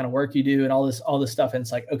know what kind of work you do and all this stuff. And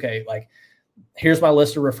it's like, okay, like, here's my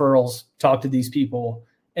list of referrals, talk to these people.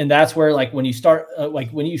 And that's where like when you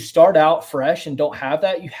start out fresh and don't have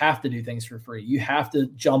that, you have to do things for free. You have to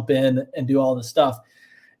jump in and do all this stuff.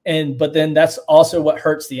 But then that's also what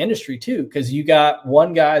hurts the industry too. Cause you got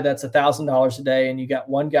one guy that's $1,000 a day and you got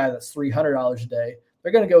one guy that's $300 a day.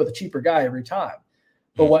 They're going to go with the cheaper guy every time.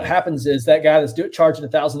 But what happens is that guy that's charging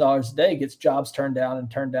 $1,000 a day gets jobs turned down,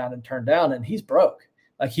 and he's broke.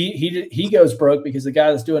 Like he goes broke because the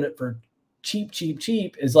guy that's doing it for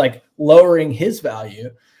cheap is like lowering his value.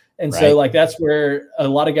 And so like, that's where a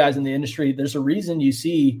lot of guys in the industry, there's a reason you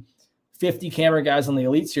see 50 camera guys on the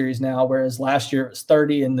Elite Series now, whereas last year it was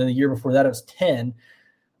 30. And then the year before that, it was 10.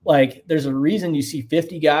 like there's a reason you see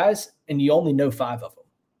 50 guys and you only know 5 of them.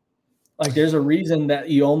 Like there's a reason that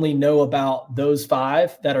you only know about those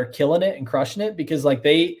 5 that are killing it and crushing it, because like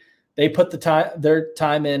they put their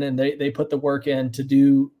time in, and they put the work in to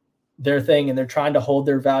do their thing, and they're trying to hold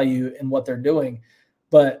their value in what they're doing.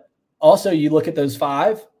 But also you look at those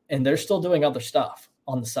 5 and they're still doing other stuff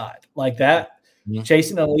on the side like that. Yeah.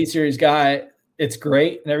 Chasing an Elite Series guy, it's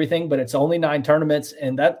great and everything, but it's only 9 tournaments,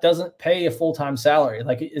 and that doesn't pay a full-time salary.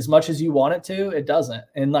 Like as much as you want it to, it doesn't.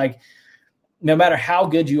 And like, no matter how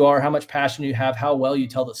good you are, how much passion you have, how well you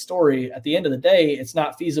tell the story, at the end of the day, it's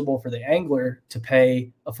not feasible for the angler to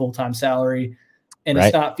pay a full-time salary. And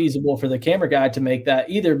It's not feasible for the camera guy to make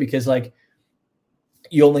that either, because like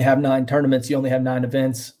you only have 9 tournaments, you only have 9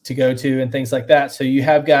 events to go to and things like that. So you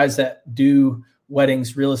have guys that do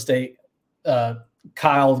weddings, real estate.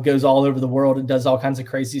 Kyle goes all over the world and does all kinds of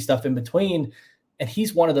crazy stuff in between. And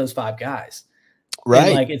he's one of those 5 guys.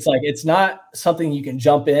 Right. And it's not something you can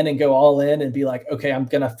jump in and go all in and be like, okay, I'm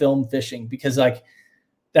going to film fishing, because like,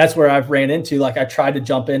 that's where I've ran into, like, I tried to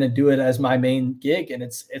jump in and do it as my main gig, and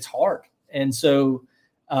it's hard. And so,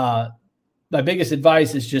 my biggest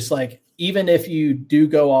advice is just like, even if you do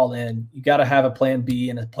go all in, you got to have a plan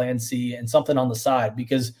B and a plan C and something on the side,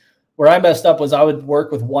 because where I messed up was I would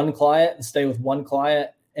work with one client and stay with one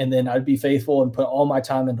client, and then I'd be faithful and put all my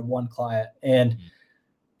time into one client. And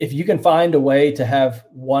if you can find a way to have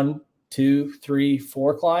 1, 2, 3,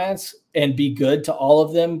 4 clients and be good to all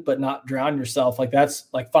of them, but not drown yourself, like that's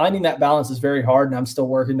like finding that balance is very hard. And I'm still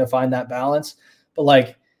working to find that balance. But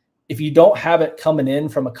like, if you don't have it coming in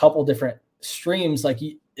from a couple different streams, like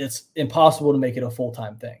it's impossible to make it a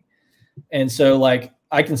full-time thing. And so like,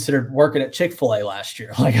 I considered working at Chick-fil-A last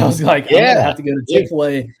year. Like I was like, I'm going to have to go to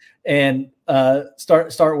Chick-fil-A and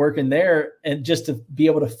start working there, and just to be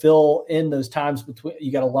able to fill in those times between.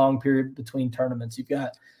 You got a long period between tournaments, you've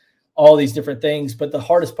got all these different things. But the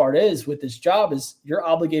hardest part is with this job is you're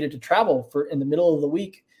obligated to travel for in the middle of the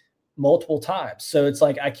week multiple times. So it's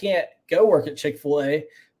like, I can't go work at Chick-fil-A,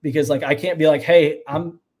 because like I can't be like, hey,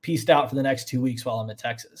 I'm pieced out for the next 2 weeks while I'm in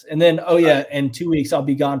Texas, and then in 2 weeks I'll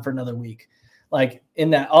be gone for another week. Like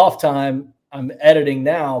in that off time, I'm editing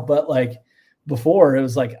now, but like before it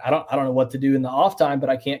was like, I don't know what to do in the off time, but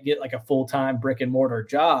I can't get like a full-time brick and mortar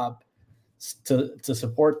job to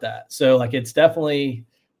support that. So like, it's definitely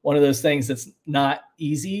one of those things that's not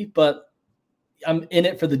easy, but I'm in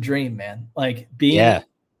it for the dream, man. Like being in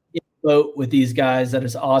the boat with these guys, that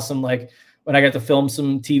is awesome. Like when I got to film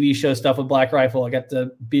some TV show stuff with Black Rifle, I got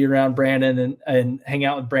to be around Brandon and hang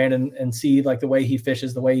out with Brandon and see like the way he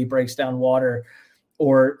fishes, the way he breaks down water,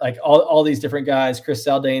 or like all these different guys. Chris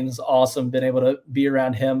Saldane's awesome. Been able to be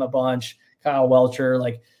around him a bunch. Kyle Welcher,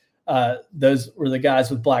 like those were the guys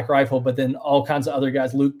with Black Rifle, but then all kinds of other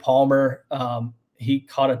guys. Luke Palmer, he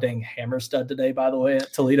caught a dang hammer stud today, by the way,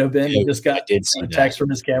 at Toledo Bend. I just got a text from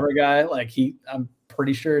his camera guy. Like I'm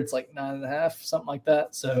pretty sure it's like 9.5, something like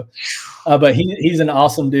that. So, but he's an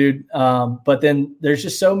awesome dude. But then there's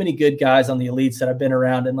just so many good guys on the elites that I've been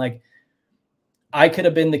around. And like, I could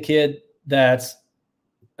have been the kid that's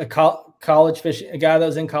a college fishing, a guy that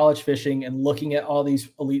was in college fishing and looking at all these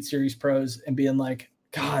Elite Series pros and being like,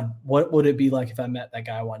 God, what would it be like if I met that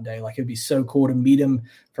guy one day? Like, it'd be so cool to meet him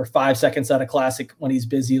for 5 seconds at a classic when he's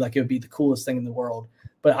busy. Like, it would be the coolest thing in the world.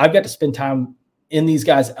 But I've got to spend time in these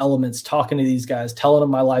guys' elements, talking to these guys, telling them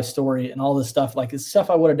my life story and all this stuff. Like, it's stuff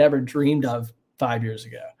I would have never dreamed of 5 years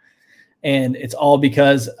ago. And it's all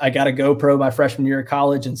because I got a GoPro my freshman year of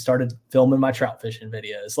college and started filming my trout fishing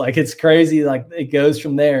videos. Like, it's crazy. Like, it goes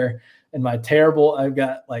from there. And I've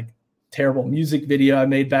got like terrible music video I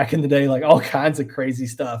made back in the day, like all kinds of crazy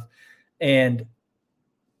stuff. And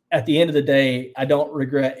at the end of the day, I don't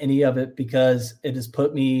regret any of it, because it has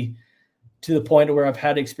put me to the point where I've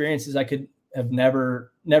had experiences I could have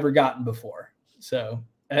never gotten before. So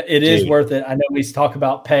it is worth it. I know we talk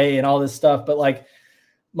about pay and all this stuff, but like,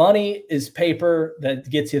 money is paper that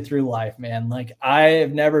gets you through life, man. Like, I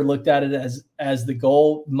have never looked at it as the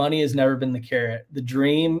goal. Money has never been the carrot. The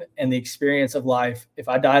dream and the experience of life, if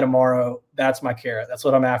I die tomorrow, that's my carrot. That's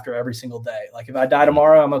what I'm after every single day. Like, if I die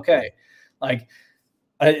tomorrow, I'm okay. Like,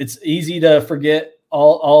 it's easy to forget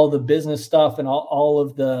all the business stuff and all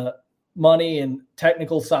of the money and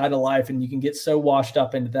technical side of life. And you can get so washed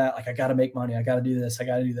up into that. Like, I got to make money. I got to do this. I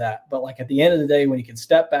got to do that. But like, at the end of the day, when you can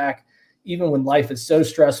step back, even when life is so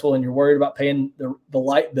stressful and you're worried about paying the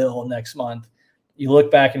light bill next month, you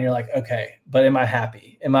look back and you're like, okay, but am I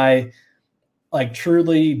happy? Am I like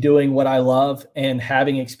truly doing what I love and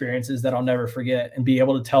having experiences that I'll never forget and be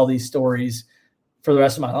able to tell these stories for the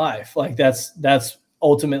rest of my life? Like, that's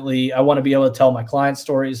ultimately, I want to be able to tell my clients'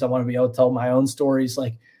 stories. I want to be able to tell my own stories.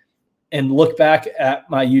 Like, and look back at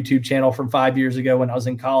my YouTube channel from 5 years ago when I was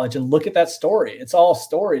in college and look at that story. It's all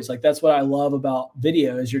stories. Like, that's what I love about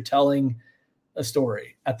video, is you're telling a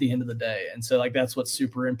story at the end of the day. And so like, that's what's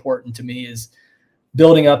super important to me, is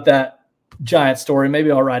building up that giant story.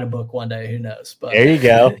 Maybe I'll write a book one day, who knows, but there you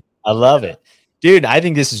go. I love it, dude. I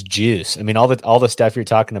think this is juice. I mean, all the stuff you're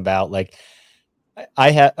talking about, like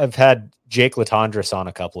I've had Jake Latondras on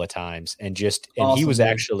a couple of times, and Awesome, he was dude.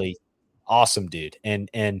 actually awesome, dude. And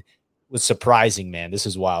was surprising, man. This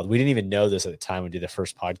is wild. We didn't even know this at the time we did the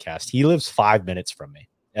first podcast. He lives 5 minutes from me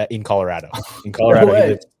in Colorado. In Colorado, No he way.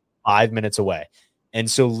 lives 5 minutes away.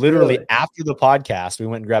 And so literally Really? after the podcast, we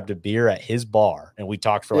went and grabbed a beer at his bar, and we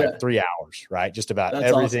talked for Yeah. like 3 hours, right? Just about That's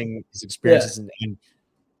everything, his experiences. And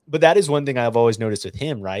but that is one thing I've always noticed with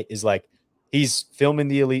him, right? Is like, he's filming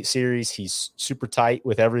the Elite Series. He's super tight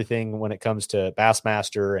with everything when it comes to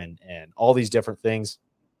Bassmaster and all these different things.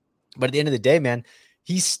 But at the end of the day, man,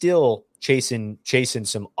 he's still chasing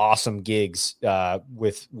some awesome gigs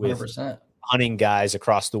with 100%. hunting guys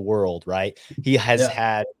across the world, right? He has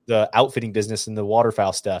had the outfitting business and the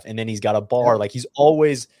waterfowl stuff, and then he's got a bar. Like, he's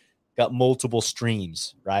always got multiple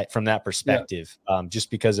streams, right? From that perspective,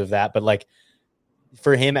 just because of that. But like,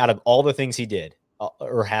 for him, out of all the things he did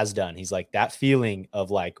or has done, he's like, that feeling of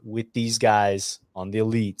like, with these guys on the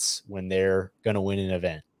elites when they're going to win an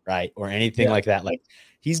event, right? Or anything like that. Like,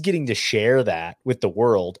 he's getting to share that with the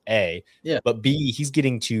world, A, but B, he's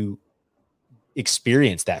getting to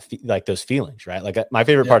experience that, like those feelings, right? Like, my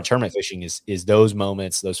favorite part of tournament fishing is those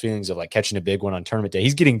moments, those feelings of like catching a big one on tournament day.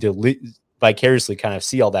 He's getting to vicariously kind of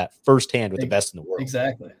see all that firsthand with the best in the world.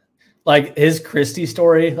 Exactly. Like his Christie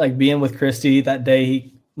story, like being with Christie that day,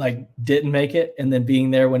 he like didn't make it, and then being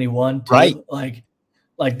there when he won too. Right.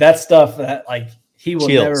 Like that stuff that like he will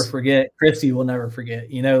Chills. never forget. Christie will never forget,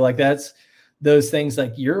 you know, like that's those things,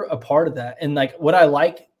 like you're a part of that. And like, what I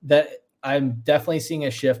like that I'm definitely seeing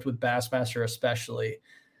a shift with Bassmaster, especially,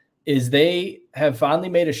 is they have finally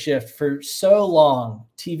made a shift. For so long,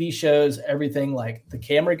 TV shows, everything, like the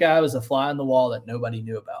camera guy was a fly on the wall that nobody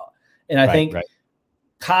knew about. And I think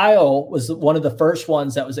Kyle was one of the first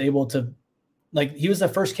ones that was able to, like, he was the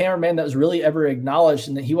first cameraman that was really ever acknowledged,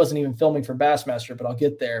 and that he wasn't even filming for Bassmaster, but I'll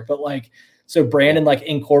get there. But like, so Brandon like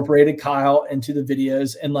incorporated Kyle into the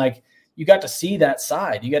videos, and like, you got to see that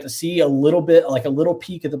side. You got to see a little bit, like a little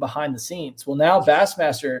peek of the behind the scenes. Well, now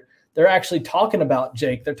Bassmaster, they're actually talking about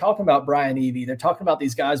Jake. They're talking about Brian Evie. They're talking about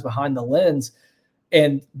these guys behind the lens.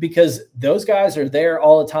 And because those guys are there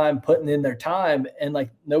all the time, putting in their time, and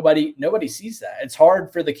like nobody sees that. It's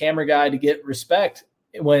hard for the camera guy to get respect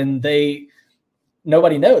when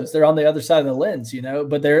nobody knows they're on the other side of the lens, you know,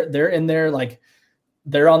 but they're in there, like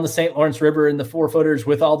they're on the St. Lawrence River in the 4-footers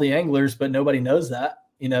with all the anglers, but nobody knows that,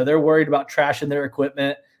 you know. They're worried about trashing their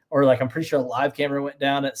equipment, or like, I'm pretty sure a live camera went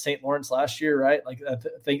down at St. Lawrence last year, right? Like I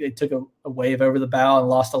think they took a wave over the bow and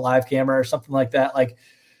lost a live camera or something like that. Like,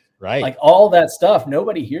 right. Like all that stuff,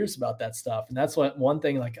 nobody hears about that stuff. And that's what one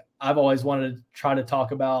thing, like I've always wanted to try to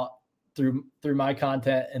talk about through my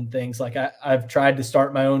content and things. Like I've tried to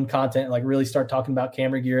start my own content, like really start talking about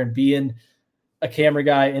camera gear and being a camera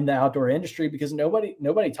guy in the outdoor industry, because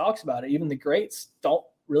nobody talks about it. Even the greats don't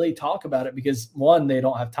really talk about it because, one, they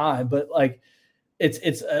don't have time, but like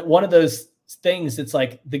it's one of those things. It's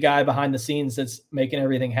like the guy behind the scenes that's making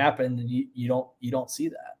everything happen, and you don't see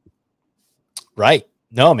that. Right.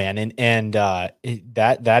 No, man. And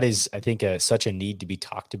that is, I think, such a need to be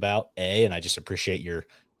talked about, and I just appreciate your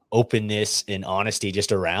openness and honesty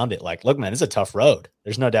just around it. Like, look, man, it's a tough road.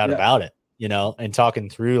 There's no doubt about it, you know, and talking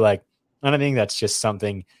through, like, and I think that's just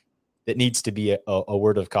something that needs to be a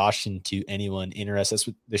word of caution to anyone interested. That's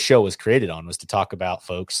what the show was created on, was to talk about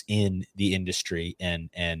folks in the industry and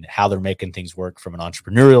how they're making things work from an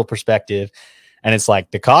entrepreneurial perspective. And it's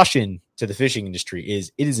like, the caution to the fishing industry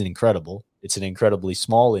is, it's an incredibly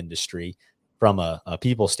small industry from a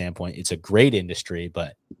people standpoint. It's a great industry,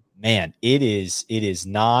 but man, it is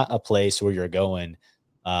not a place where you're going,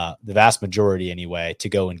 the vast majority anyway, to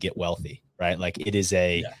go and get wealthy, right? Like, it is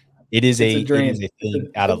a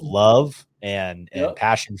thing out of love and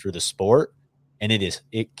passion for the sport. And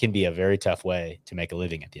it can be a very tough way to make a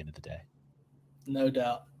living at the end of the day. No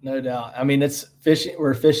doubt. I mean, it's fishing.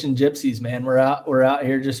 We're fishing gypsies, man. We're out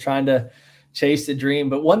here just trying to chase the dream.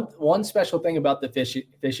 But one special thing about the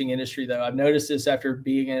fishing industry, though, I've noticed this after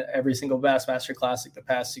being at every single Bassmaster Classic the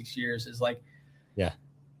past 6 years, is like,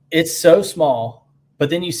 it's so small. But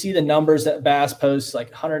then you see the numbers that Bass posts, like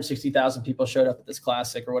 160,000 people showed up at this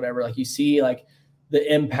classic or whatever. Like, you see like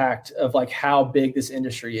the impact of like how big this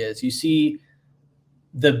industry is. You see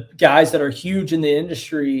the guys that are huge in the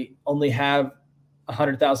industry only have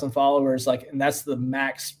 100,000 followers, like, and that's the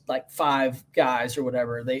max, like 5 guys or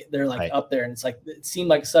whatever. They're like Right. up there, and it's like, it seemed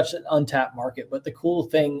like such an untapped market. But the cool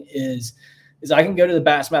thing is I can go to the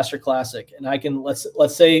Bassmaster Classic, and I can, let's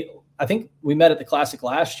say, I think we met at the Classic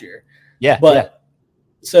last year. Yeah. But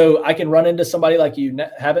so I can run into somebody like you,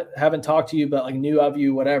 haven't talked to you, but like knew of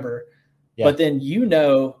you, whatever. Yeah. But then,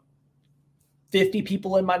 50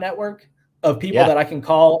 people in my network of people that I can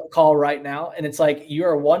call right now. And it's like, you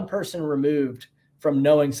are one person removed from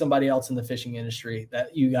knowing somebody else in the fishing industry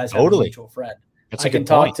that you guys have a mutual friend. That's a good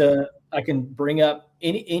point. I can bring up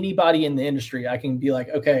anybody in the industry. I can be like,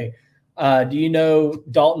 okay, do you know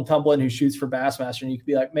Dalton Tumblin who shoots for Bassmaster? And you could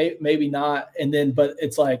be like, maybe not. And then, but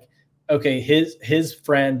it's like, okay, his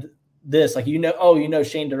friend, this, like,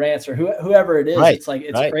 Shane Durant or whoever it is. Right. It's like,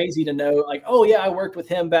 it's crazy to know, like, oh yeah, I worked with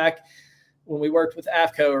him back when we worked with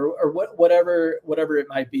AFCO or whatever it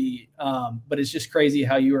might be. But it's just crazy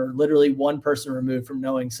how you are literally one person removed from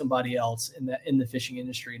knowing somebody else in the fishing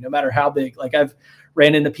industry, no matter how big. Like, I've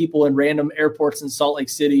ran into people in random airports in Salt Lake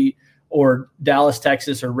City or Dallas,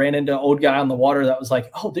 Texas, or ran into an old guy on the water that was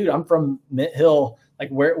like, oh dude, I'm from Mint Hill, like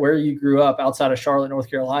where you grew up outside of Charlotte, North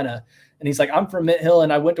Carolina. And he's like, I'm from Mint Hill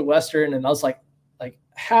and I went to Western. And I was like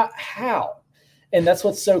how? And that's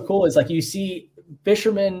what's so cool is, like, you see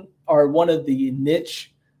fishermen are one of the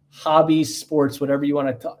niche hobby sports, whatever you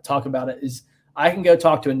want to talk about it, is I can go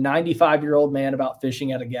talk to a 95-year-old man about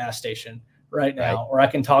fishing at a gas station right now, or I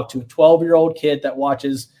can talk to a 12-year-old kid that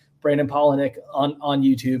watches Brandon Polinick on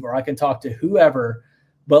YouTube, or I can talk to whoever.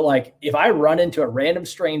 But like, if I run into a random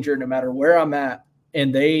stranger, no matter where I'm at,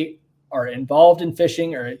 and they are involved in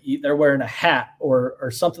fishing, or they're wearing a hat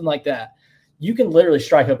or something like that, you can literally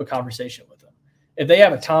strike up a conversation with them. If they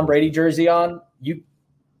have a Tom Brady jersey on, you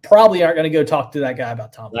probably aren't going to go talk to that guy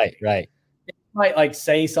about Tom Brady. Right. It might like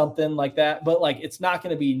say something like that, but like, it's not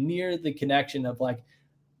going to be near the connection of like,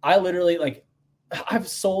 I literally, like, I've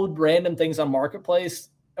sold random things on Marketplace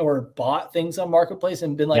or bought things on Marketplace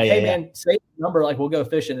and been like, hey man, say the number, like we'll go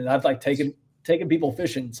fishing. And I've like taken people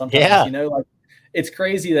fishing sometimes, like, it's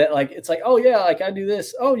crazy that like, it's like, oh yeah, like I do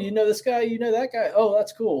this. Oh, you know this guy, you know that guy. Oh,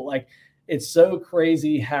 that's cool. Like, it's so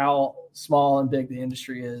crazy how small and big the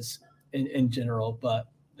industry is in general, but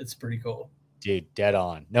it's pretty cool. Dude, dead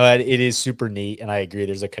on. No, it is super neat. And I agree.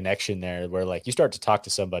 There's a connection there where like you start to talk to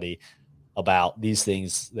somebody about these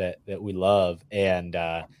things that we love. And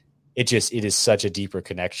it is such a deeper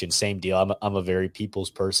connection. Same deal. I'm a very people's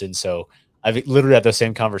person. So I've literally had those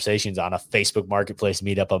same conversations on a Facebook Marketplace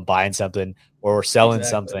meetup. I'm buying something or selling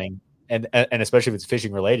something. And especially if it's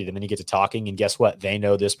fishing related. And then you get to talking and guess what? They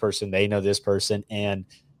know this person, they know this person. And,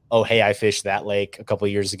 oh, hey, I fished that lake a couple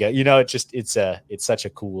of years ago. It's such a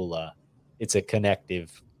cool, it's a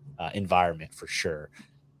connective environment for sure.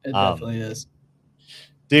 It definitely is.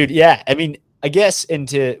 Dude, yeah. I mean, I guess,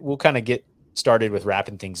 we'll kind of get started with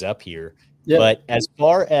wrapping things up here. Yep. But as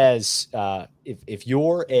far as if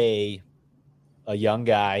you're a young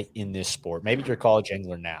guy in this sport, maybe you're a college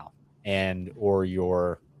angler now, or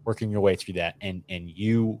you're working your way through that, and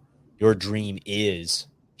your dream is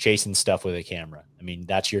chasing stuff with a camera. I mean,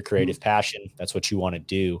 that's your creative passion. That's what you want to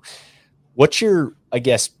do. What's your, I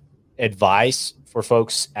guess, advice for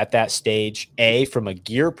folks at that stage, A, from a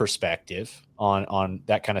gear perspective on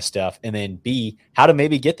that kind of stuff, and then B, how to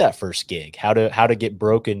maybe get that first gig, how to get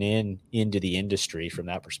broken into the industry from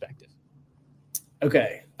that perspective?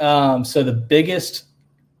 Okay. So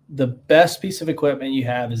the best piece of equipment you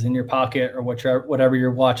have is in your pocket, or whatever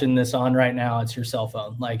you're watching this on right now. It's your cell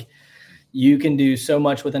phone. Like, you can do so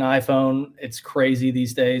much with an iPhone. It's crazy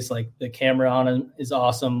these days. Like, the camera on it is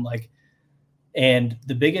awesome. Like, and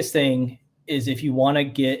the biggest thing is, if you want to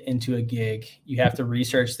get into a gig, you have to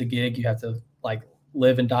research the gig. You have to like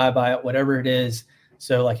live and die by it, whatever it is.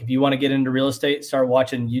 So like, if you want to get into real estate, start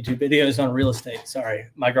watching YouTube videos on real estate. Sorry,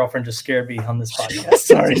 my girlfriend just scared me on this podcast.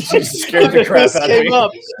 Sorry, she scared the crap out of me.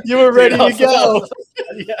 Up. You were ready to go.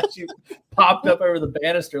 Yeah, she popped up over the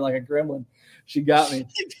banister like a gremlin. She got me.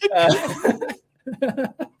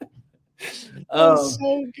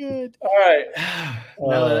 So good. All right.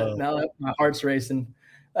 Now that my heart's racing.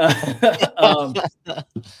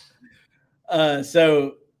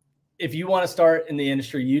 So if you want to start in the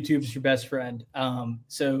industry, YouTube is your best friend.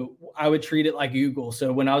 So I would treat it like Google.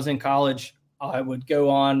 So when I was in college, I would go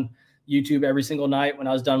on YouTube every single night when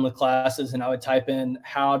I was done with classes, and I would type in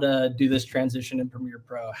how to do this transition in Premiere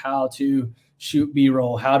Pro, how to shoot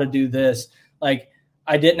B-roll, how to do this. Like,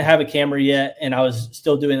 I didn't have a camera yet, and I was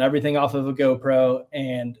still doing everything off of a GoPro,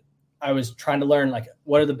 and I was trying to learn, like,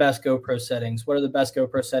 what are the best GoPro settings? What are the best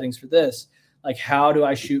GoPro settings for this? Like, how do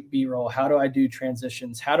I shoot B-roll? How do I do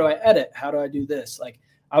transitions? How do I edit? How do I do this? Like,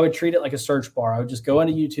 I would treat it like a search bar. I would just go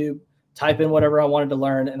into YouTube, type in whatever I wanted to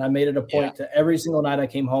learn. And I made it a point to every single night I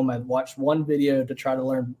came home, I'd watch one video to try to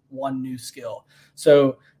learn one new skill.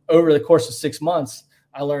 So over the course of 6 months,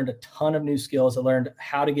 I learned a ton of new skills. I learned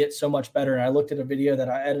how to get so much better. And I looked at a video that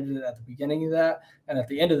I edited at the beginning of that and at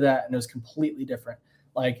the end of that, and it was completely different.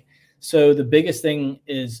 Like, so the biggest thing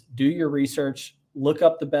is do your research, look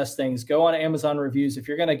up the best things, go on Amazon reviews. If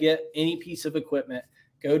you're going to get any piece of equipment,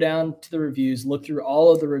 go down to the reviews, look through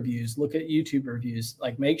all of the reviews, look at YouTube reviews,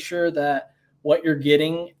 like make sure that what you're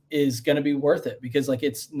getting is going to be worth it, because like,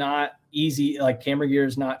 it's not easy. Like camera gear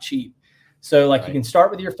is not cheap. So like you can start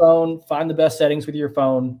with your phone, find the best settings with your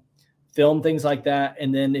phone, film things like that.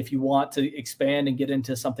 And then if you want to expand and get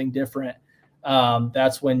into something different,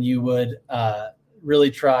 that's when you would really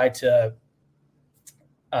try to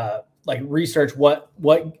like research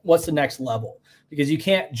what's the next level, because you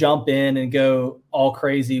can't jump in and go all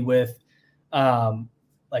crazy with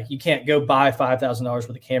like you can't go buy $5,000 worth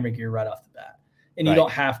of camera gear right off the bat. And you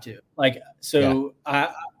don't have to. Like, so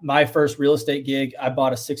my first real estate gig, I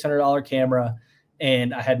bought a $600 camera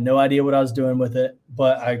and I had no idea what I was doing with it,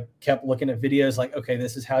 but I kept looking at videos like, okay,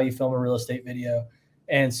 this is how you film a real estate video.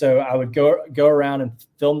 And so I would go around and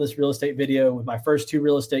film this real estate video. With my first 2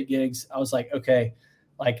 real estate gigs, I was like, okay,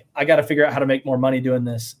 like I got to figure out how to make more money doing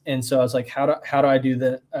this. And so I was like, how do I do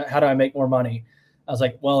that? How do I make more money? I was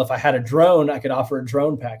like, well, if I had a drone, I could offer a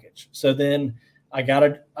drone package. So then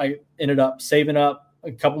I ended up saving up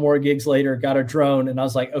a couple more gigs later, got a drone. And I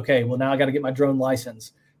was like, okay, well now I got to get my drone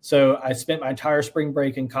license. So I spent my entire spring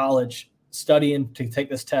break in college studying to take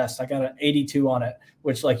this test. I got an 82 on it,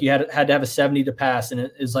 which like you had to have a 70 to pass. And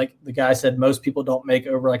it is like the guy said, most people don't make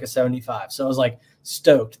over like a 75. So I was like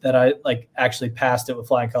stoked that I like actually passed it with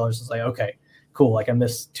flying colors. I was like, okay, cool. Like I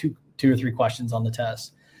missed two or three questions on the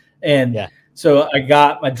test. And so I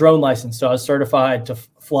got my drone license. So I was certified to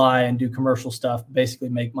fly and do commercial stuff, basically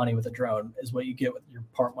make money with a drone is what you get with your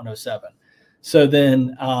Part 107. So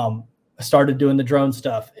then I started doing the drone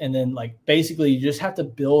stuff. And then like, basically you just have to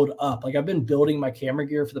build up. Like I've been building my camera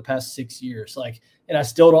gear for the past 6 years. Like, and I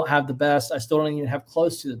still don't have the best. I still don't even have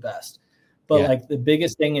close to the best. But like the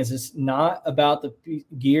biggest thing is it's not about the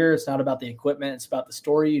gear. It's not about the equipment. It's about the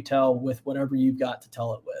story you tell with whatever you've got to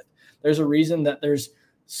tell it with. There's a reason that there's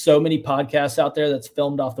so many podcasts out there that's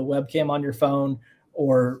filmed off the webcam on your phone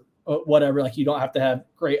or whatever. Like you don't have to have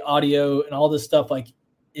great audio and all this stuff. Like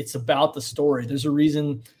it's about the story. There's a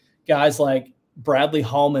reason guys like Bradley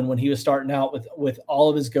Hallman, when he was starting out with all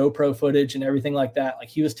of his GoPro footage and everything like that, like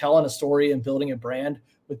he was telling a story and building a brand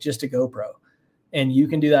with just a GoPro. And you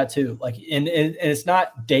can do that too. Like, and it's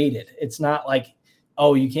not dated. It's not like,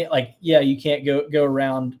 oh, you can't like, you can't go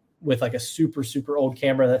around with like a super, super old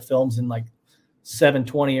camera that films in like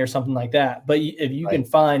 720 or something like that. But if you can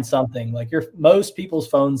find something like most people's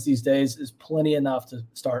phones these days is plenty enough to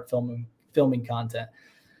start filming content.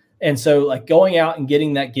 And so like going out and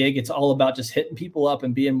getting that gig, it's all about just hitting people up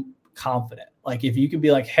and being confident. Like if you can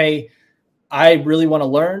be like, hey, I really want to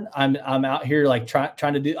learn. I'm out here like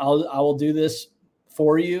trying to do, I will do this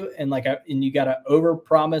for you. And like, and you got to under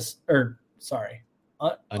promise and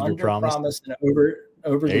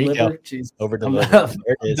over deliver. Jeez, over deliver.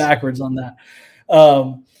 I'm backwards on that.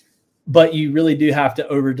 But you really do have to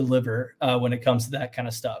over deliver when it comes to that kind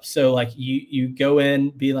of stuff. So like you go in,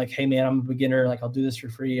 be like, hey man, I'm a beginner. Like I'll do this for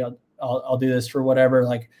free. I'll do this for whatever,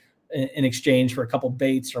 like in exchange for a couple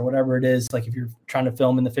baits or whatever it is. Like if you're trying to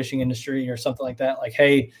film in the fishing industry or something like that, like,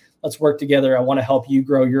 hey, let's work together. I want to help you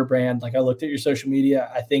grow your brand. Like I looked at your social media.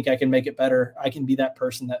 I think I can make it better. I can be that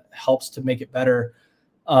person that helps to make it better.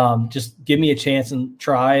 Just give me a chance and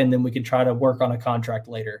try, and then we can try to work on a contract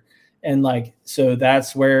later. And like, so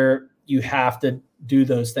that's where you have to do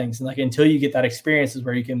those things. And like, until you get that experience is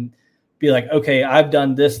where you can be like, okay, I've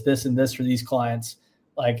done this, this, and this for these clients.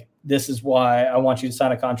 Like, this is why I want you to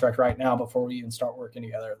sign a contract right now before we even start working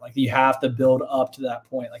together. Like you have to build up to that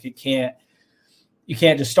point. Like you can't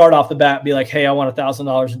just start off the bat and be like, hey, I want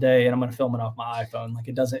 $1,000 a day and I'm going to film it off my iPhone. Like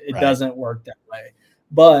it doesn't work that way,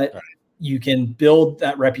 but you can build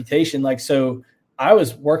that reputation. Like, so I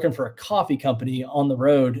was working for a coffee company on the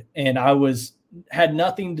road, and I had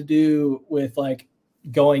nothing to do with like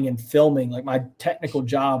going and filming. Like my technical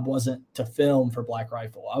job wasn't to film for Black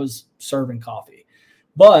Rifle. I was serving coffee,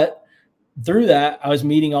 but through that, I was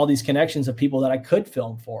meeting all these connections of people that I could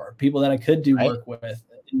film for, people that I could do work with,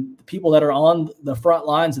 and people that are on the front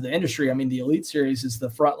lines of the industry. I mean, the Elite Series is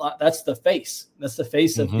the front line. That's the face. That's the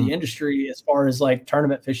face of the industry as far as like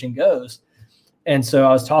tournament fishing goes. And so I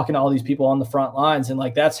was talking to all these people on the front lines, and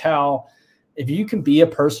like, that's how, if you can be a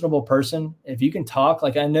personable person, if you can talk,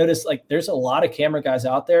 like I noticed, like there's a lot of camera guys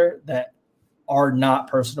out there that are not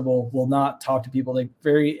personable, will not talk to people. They're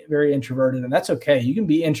very, very introverted, and that's okay. You can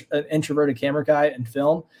be an introverted camera guy and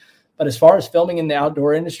film. But as far as filming in the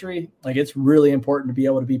outdoor industry, like it's really important to be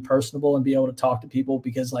able to be personable and be able to talk to people,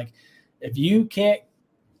 because like if you can't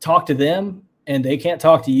talk to them and they can't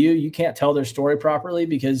talk to you, you can't tell their story properly,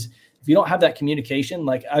 because if you don't have that communication,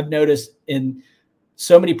 like I've noticed in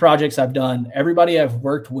so many projects I've done, everybody I've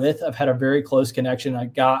worked with, I've had a very close connection. I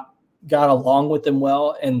got along with them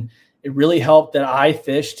well. And it really helped that I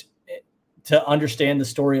fished to understand the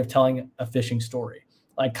story of telling a fishing story.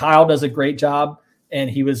 Like Kyle does a great job, and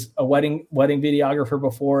he was a wedding videographer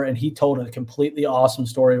before, and he told a completely awesome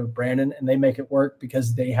story with Brandon, and they make it work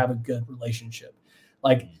because they have a good relationship.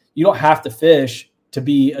 Like you don't have to fish to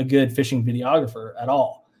be a good fishing videographer at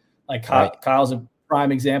all. Like Kyle's a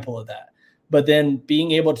prime example of that. But then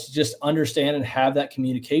being able to just understand and have that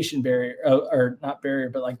communication barrier, or not barrier,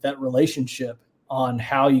 but like that relationship on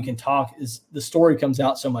how you can talk, is the story comes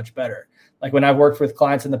out so much better. Like when I've worked with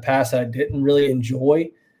clients in the past that I didn't really enjoy,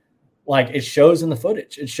 like it shows in the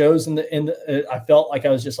footage. It shows in the I felt like I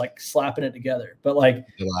was just like slapping it together. But like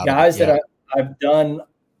guys that I've done,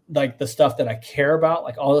 like the stuff that I care about,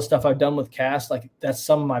 like all the stuff I've done with cast, like that's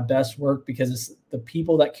some of my best work, because it's the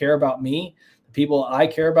people that care about me, the people I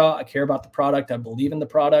care about. I care about the product. I believe in the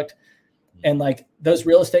product. And like those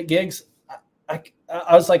real estate gigs, I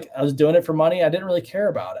was doing it for money. I didn't really care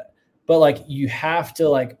about it. But like you have to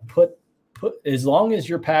like put as long as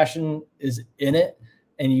your passion is in it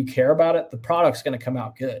and you care about it, the product's going to come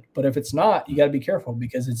out good. But if it's not, you got to be careful,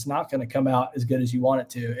 because it's not going to come out as good as you want it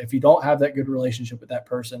to. If you don't have that good relationship with that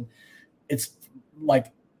person, it's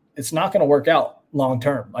not going to work out long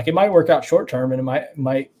term. Like it might work out short term, and it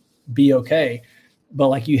might be okay, but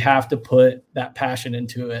like you have to put that passion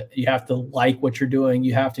into it. You have to like what you're doing.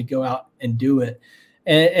 You have to go out and do it.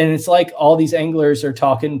 And it's like all these anglers are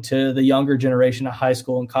talking to the younger generation of high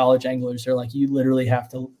school and college anglers. They're like, you literally have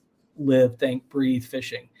to live, think, breathe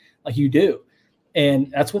fishing. Like you do. And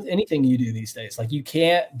that's with anything you do these days. Like you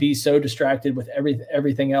can't be so distracted with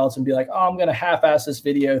everything else and be like, oh, I'm going to half-ass this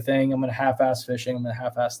video thing. I'm going to half-ass fishing. I'm going to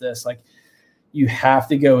half-ass this. Like you have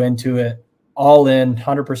to go into it all in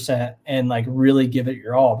 100% and like really give it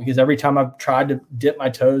your all, because every time I've tried to dip my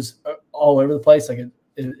toes all over the place, like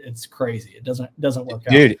it's crazy. It doesn't work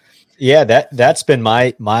out. Dude. Yeah. That's been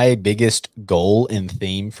my biggest goal and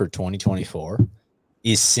theme for 2024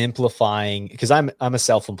 is simplifying, because I'm a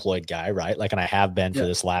self-employed guy, right? Like, and I have been for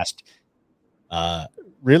this last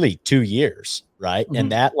really 2 years, right?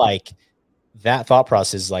 Mm-hmm. And that thought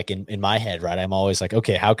process, like in my head, right? I'm always like,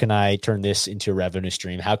 okay, how can I turn this into a revenue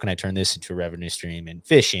stream? How can I turn this into a revenue stream in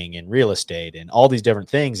fishing and real estate and all these different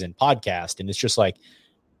things and podcast? And it's just like,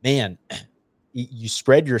 man, you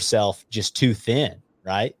spread yourself just too thin,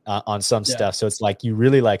 right? On some stuff. So it's like, you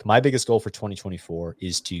really like, my biggest goal for 2024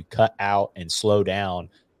 is to cut out and slow down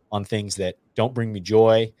on things that don't bring me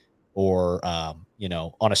joy, or,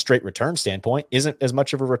 on a straight return standpoint, isn't as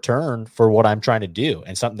much of a return for what I'm trying to do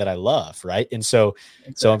and something that I love. Right. And so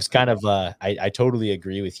it's kind of, I totally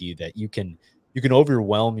agree with you that you can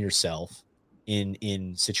overwhelm yourself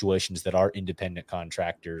in situations that are independent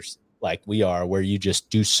contractors like we are, where you just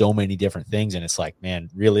do so many different things. And it's like, man,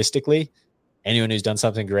 realistically, anyone who's done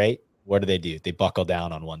something great, what do? They buckle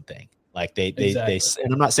down on one thing. Like they,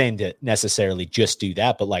 and I'm not saying to necessarily just do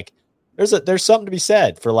that, but like there's something to be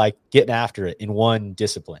said for like getting after it in one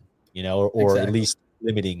discipline, or at least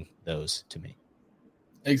limiting those to me.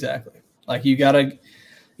 Exactly. Like you gotta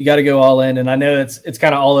go all in. And I know it's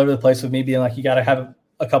kind of all over the place with me being like, you got to have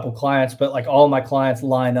a couple clients, but like all of my clients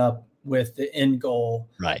line up with the end goal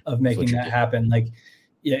of making that happen. Like,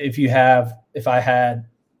 yeah, if I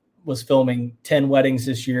was filming 10 weddings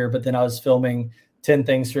this year, but then I was filming 10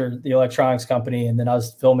 things for the electronics company, and then I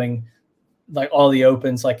was filming like all the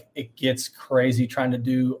opens, like it gets crazy trying to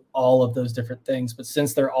do all of those different things. But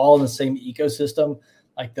since they're all in the same ecosystem,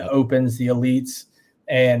 like the opens, the elites,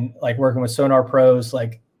 and like working with Sonar Pros,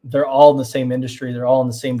 like they're all in the same industry. They're all in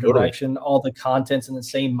the same direction. All the content's in the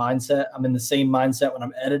same mindset. I'm in the same mindset when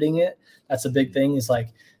I'm editing it. That's a big thing, is like,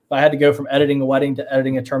 if I had to go from editing a wedding to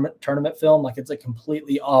editing a tournament film, like it's a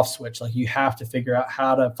completely off switch. Like you have to figure out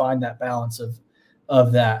how to find that balance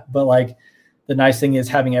of that. But like the nice thing is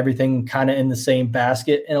having everything kind of in the same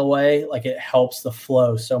basket in a way, like it helps the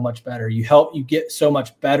flow so much better. You get so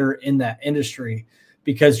much better in that industry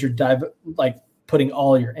because you're like putting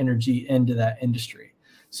all your energy into that industry.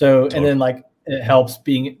 So, and then like it helps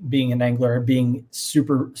being an angler, being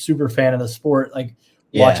super, super fan of the sport, like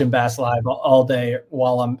watching Bass Live all day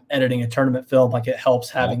while I'm editing a tournament film. Like it helps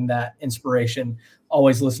having that inspiration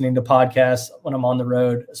always listening to podcasts when I'm on the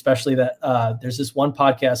road, especially that there's this one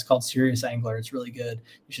podcast called Serious Angler. It's really good.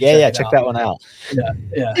 You should check that one out.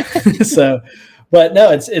 Yeah. So, but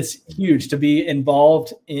no, it's huge to be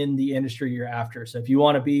involved in the industry you're after. So if you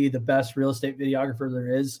want to be the best real estate videographer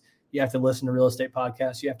there is, you have to listen to real estate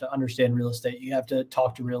podcasts. You have to understand real estate. You have to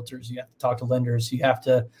talk to realtors. You have to talk to lenders. You have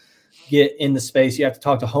to get in the space. You have to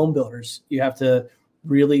talk to home builders. You have to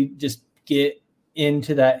really just get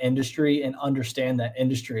into that industry and understand that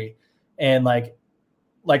industry. And like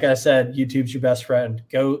I said, YouTube's your best friend.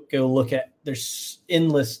 Go look at, there's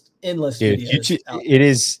endless videos. YouTube,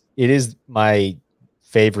 it is my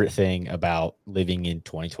favorite thing about living in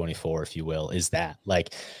 2024, if you will, is that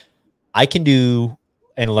like I can do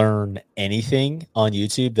and learn anything on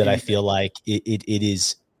YouTube that I feel like it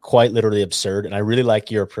is quite literally absurd. And I really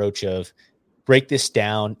like your approach of break this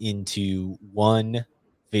down into one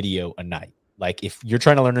video a night. Like if you're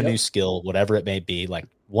trying to learn a new skill, whatever it may be, like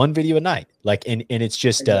one video a night, like, and it's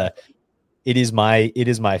just, it is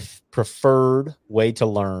my preferred way to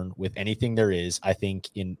learn with anything there is. I think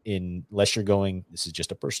unless you're going, this is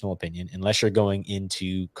just a personal opinion, unless you're going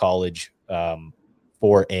into college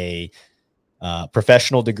for a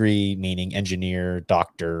professional degree, meaning engineer,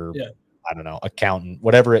 doctor, I don't know, accountant,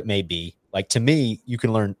 whatever it may be. Like to me, you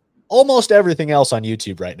can learn almost everything else on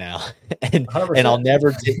YouTube right now. and I'll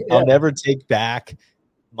never take back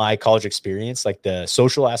my college experience. Like the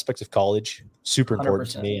social aspects of college, super important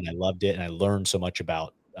 100%. To me. And I loved it. And I learned so much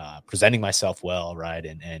about presenting myself well, right.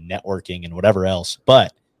 And networking and whatever else.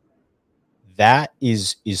 But that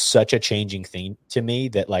is such a changing thing to me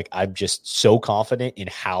that like, I'm just so confident in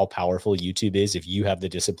how powerful YouTube is. If you have the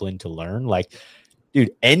discipline to learn, like,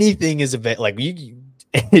 dude, anything is like you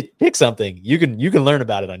pick something, you can learn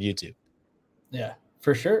about it on YouTube. Yeah,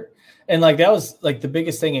 for sure. And like, that was like the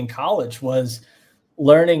biggest thing in college was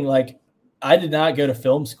learning. Like I did not go to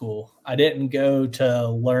film school. I didn't go to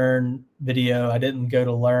learn video. I didn't go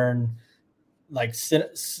to learn like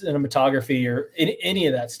cinematography or any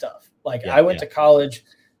of that stuff. Like I went to college.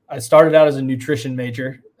 I started out as a nutrition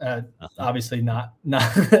major. Obviously not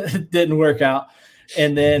didn't work out.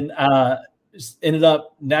 And then ended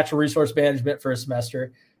up natural resource management for a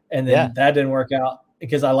semester. And then that didn't work out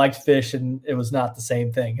because I liked fish and it was not the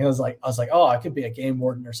same thing. I was like, oh, I could be a game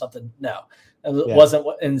warden or something. No, it wasn't.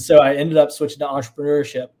 And so I ended up switching to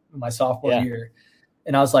entrepreneurship in my sophomore year.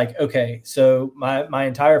 And I was like, okay, so my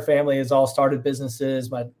entire family has all started businesses.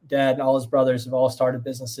 My dad and all his brothers have all started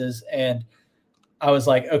businesses. And I was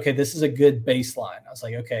like, okay, this is a good baseline. I was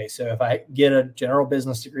like, okay, so if I get a general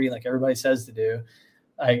business degree, like everybody says to do,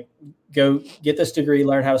 I go get this degree,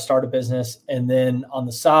 learn how to start a business. And then on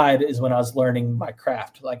the side is when I was learning my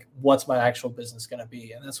craft, like what's my actual business going to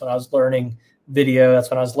be? And that's when I was learning video. That's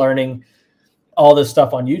when I was learning all this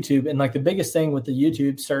stuff on YouTube. And like the biggest thing with the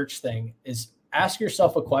YouTube search thing is ask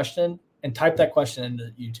yourself a question and type that question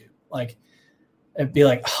into YouTube. Like it'd be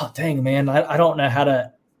like, oh, dang, man, I don't know how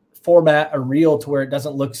to format a reel to where it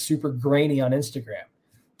doesn't look super grainy on Instagram.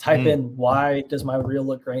 Type in, why does my reel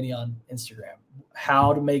look grainy on Instagram?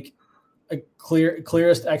 How to make a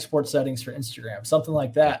clearest export settings for Instagram, something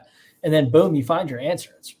like that. And then boom, you find your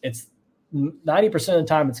answer. It's 90% of the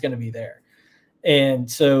time it's going to be there. And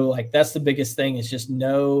so like, that's the biggest thing is just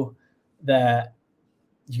know that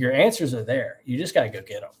your answers are there. You just got to go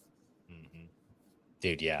get them. Mm-hmm.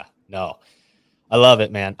 Dude. Yeah, no, I love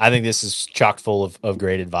it, man. I think this is chock full of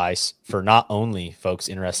great advice for not only folks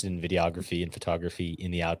interested in videography and photography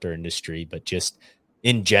in the outdoor industry, but just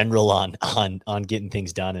in general on getting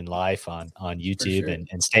things done in life on YouTube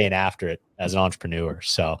and staying after it as an entrepreneur.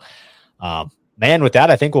 So, man, with that,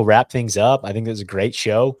 I think we'll wrap things up. I think it was a great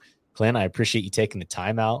show. Clint, I appreciate you taking the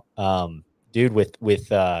time out. Dude,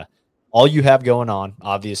 with all you have going on,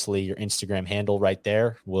 obviously your Instagram handle right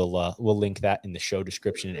there. We'll link that in the show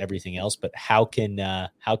description and everything else. But how can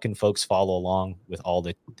folks follow along with all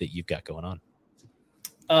that you've got going on?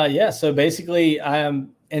 So basically I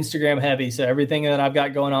am Instagram heavy. So everything that I've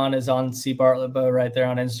got going on is on C Bartlett Bow right there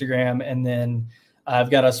on Instagram. And then I've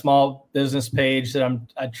got a small business page that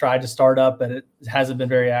I tried to start up, but it hasn't been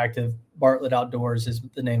very active. Bartlett Outdoors is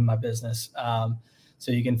the name of my business.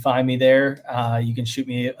 So you can find me there. You can shoot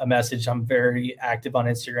me a message. I'm very active on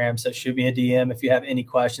Instagram. So shoot me a DM if you have any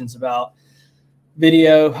questions about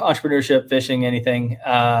video, entrepreneurship, fishing, anything.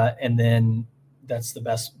 And then that's the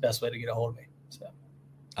best way to get a hold of me. So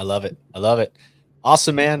I love it.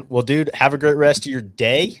 Awesome, man. Well, dude, have a great rest of your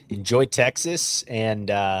day. Enjoy Texas.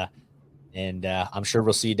 And I'm sure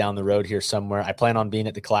we'll see you down the road here somewhere. I plan on being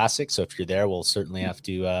at the Classic. So if you're there, we'll certainly have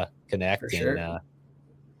to connect and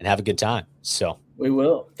have a good time. So we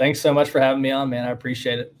will. Thanks so much for having me on, man. I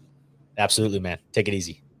appreciate it. Absolutely, man. Take it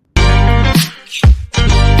easy.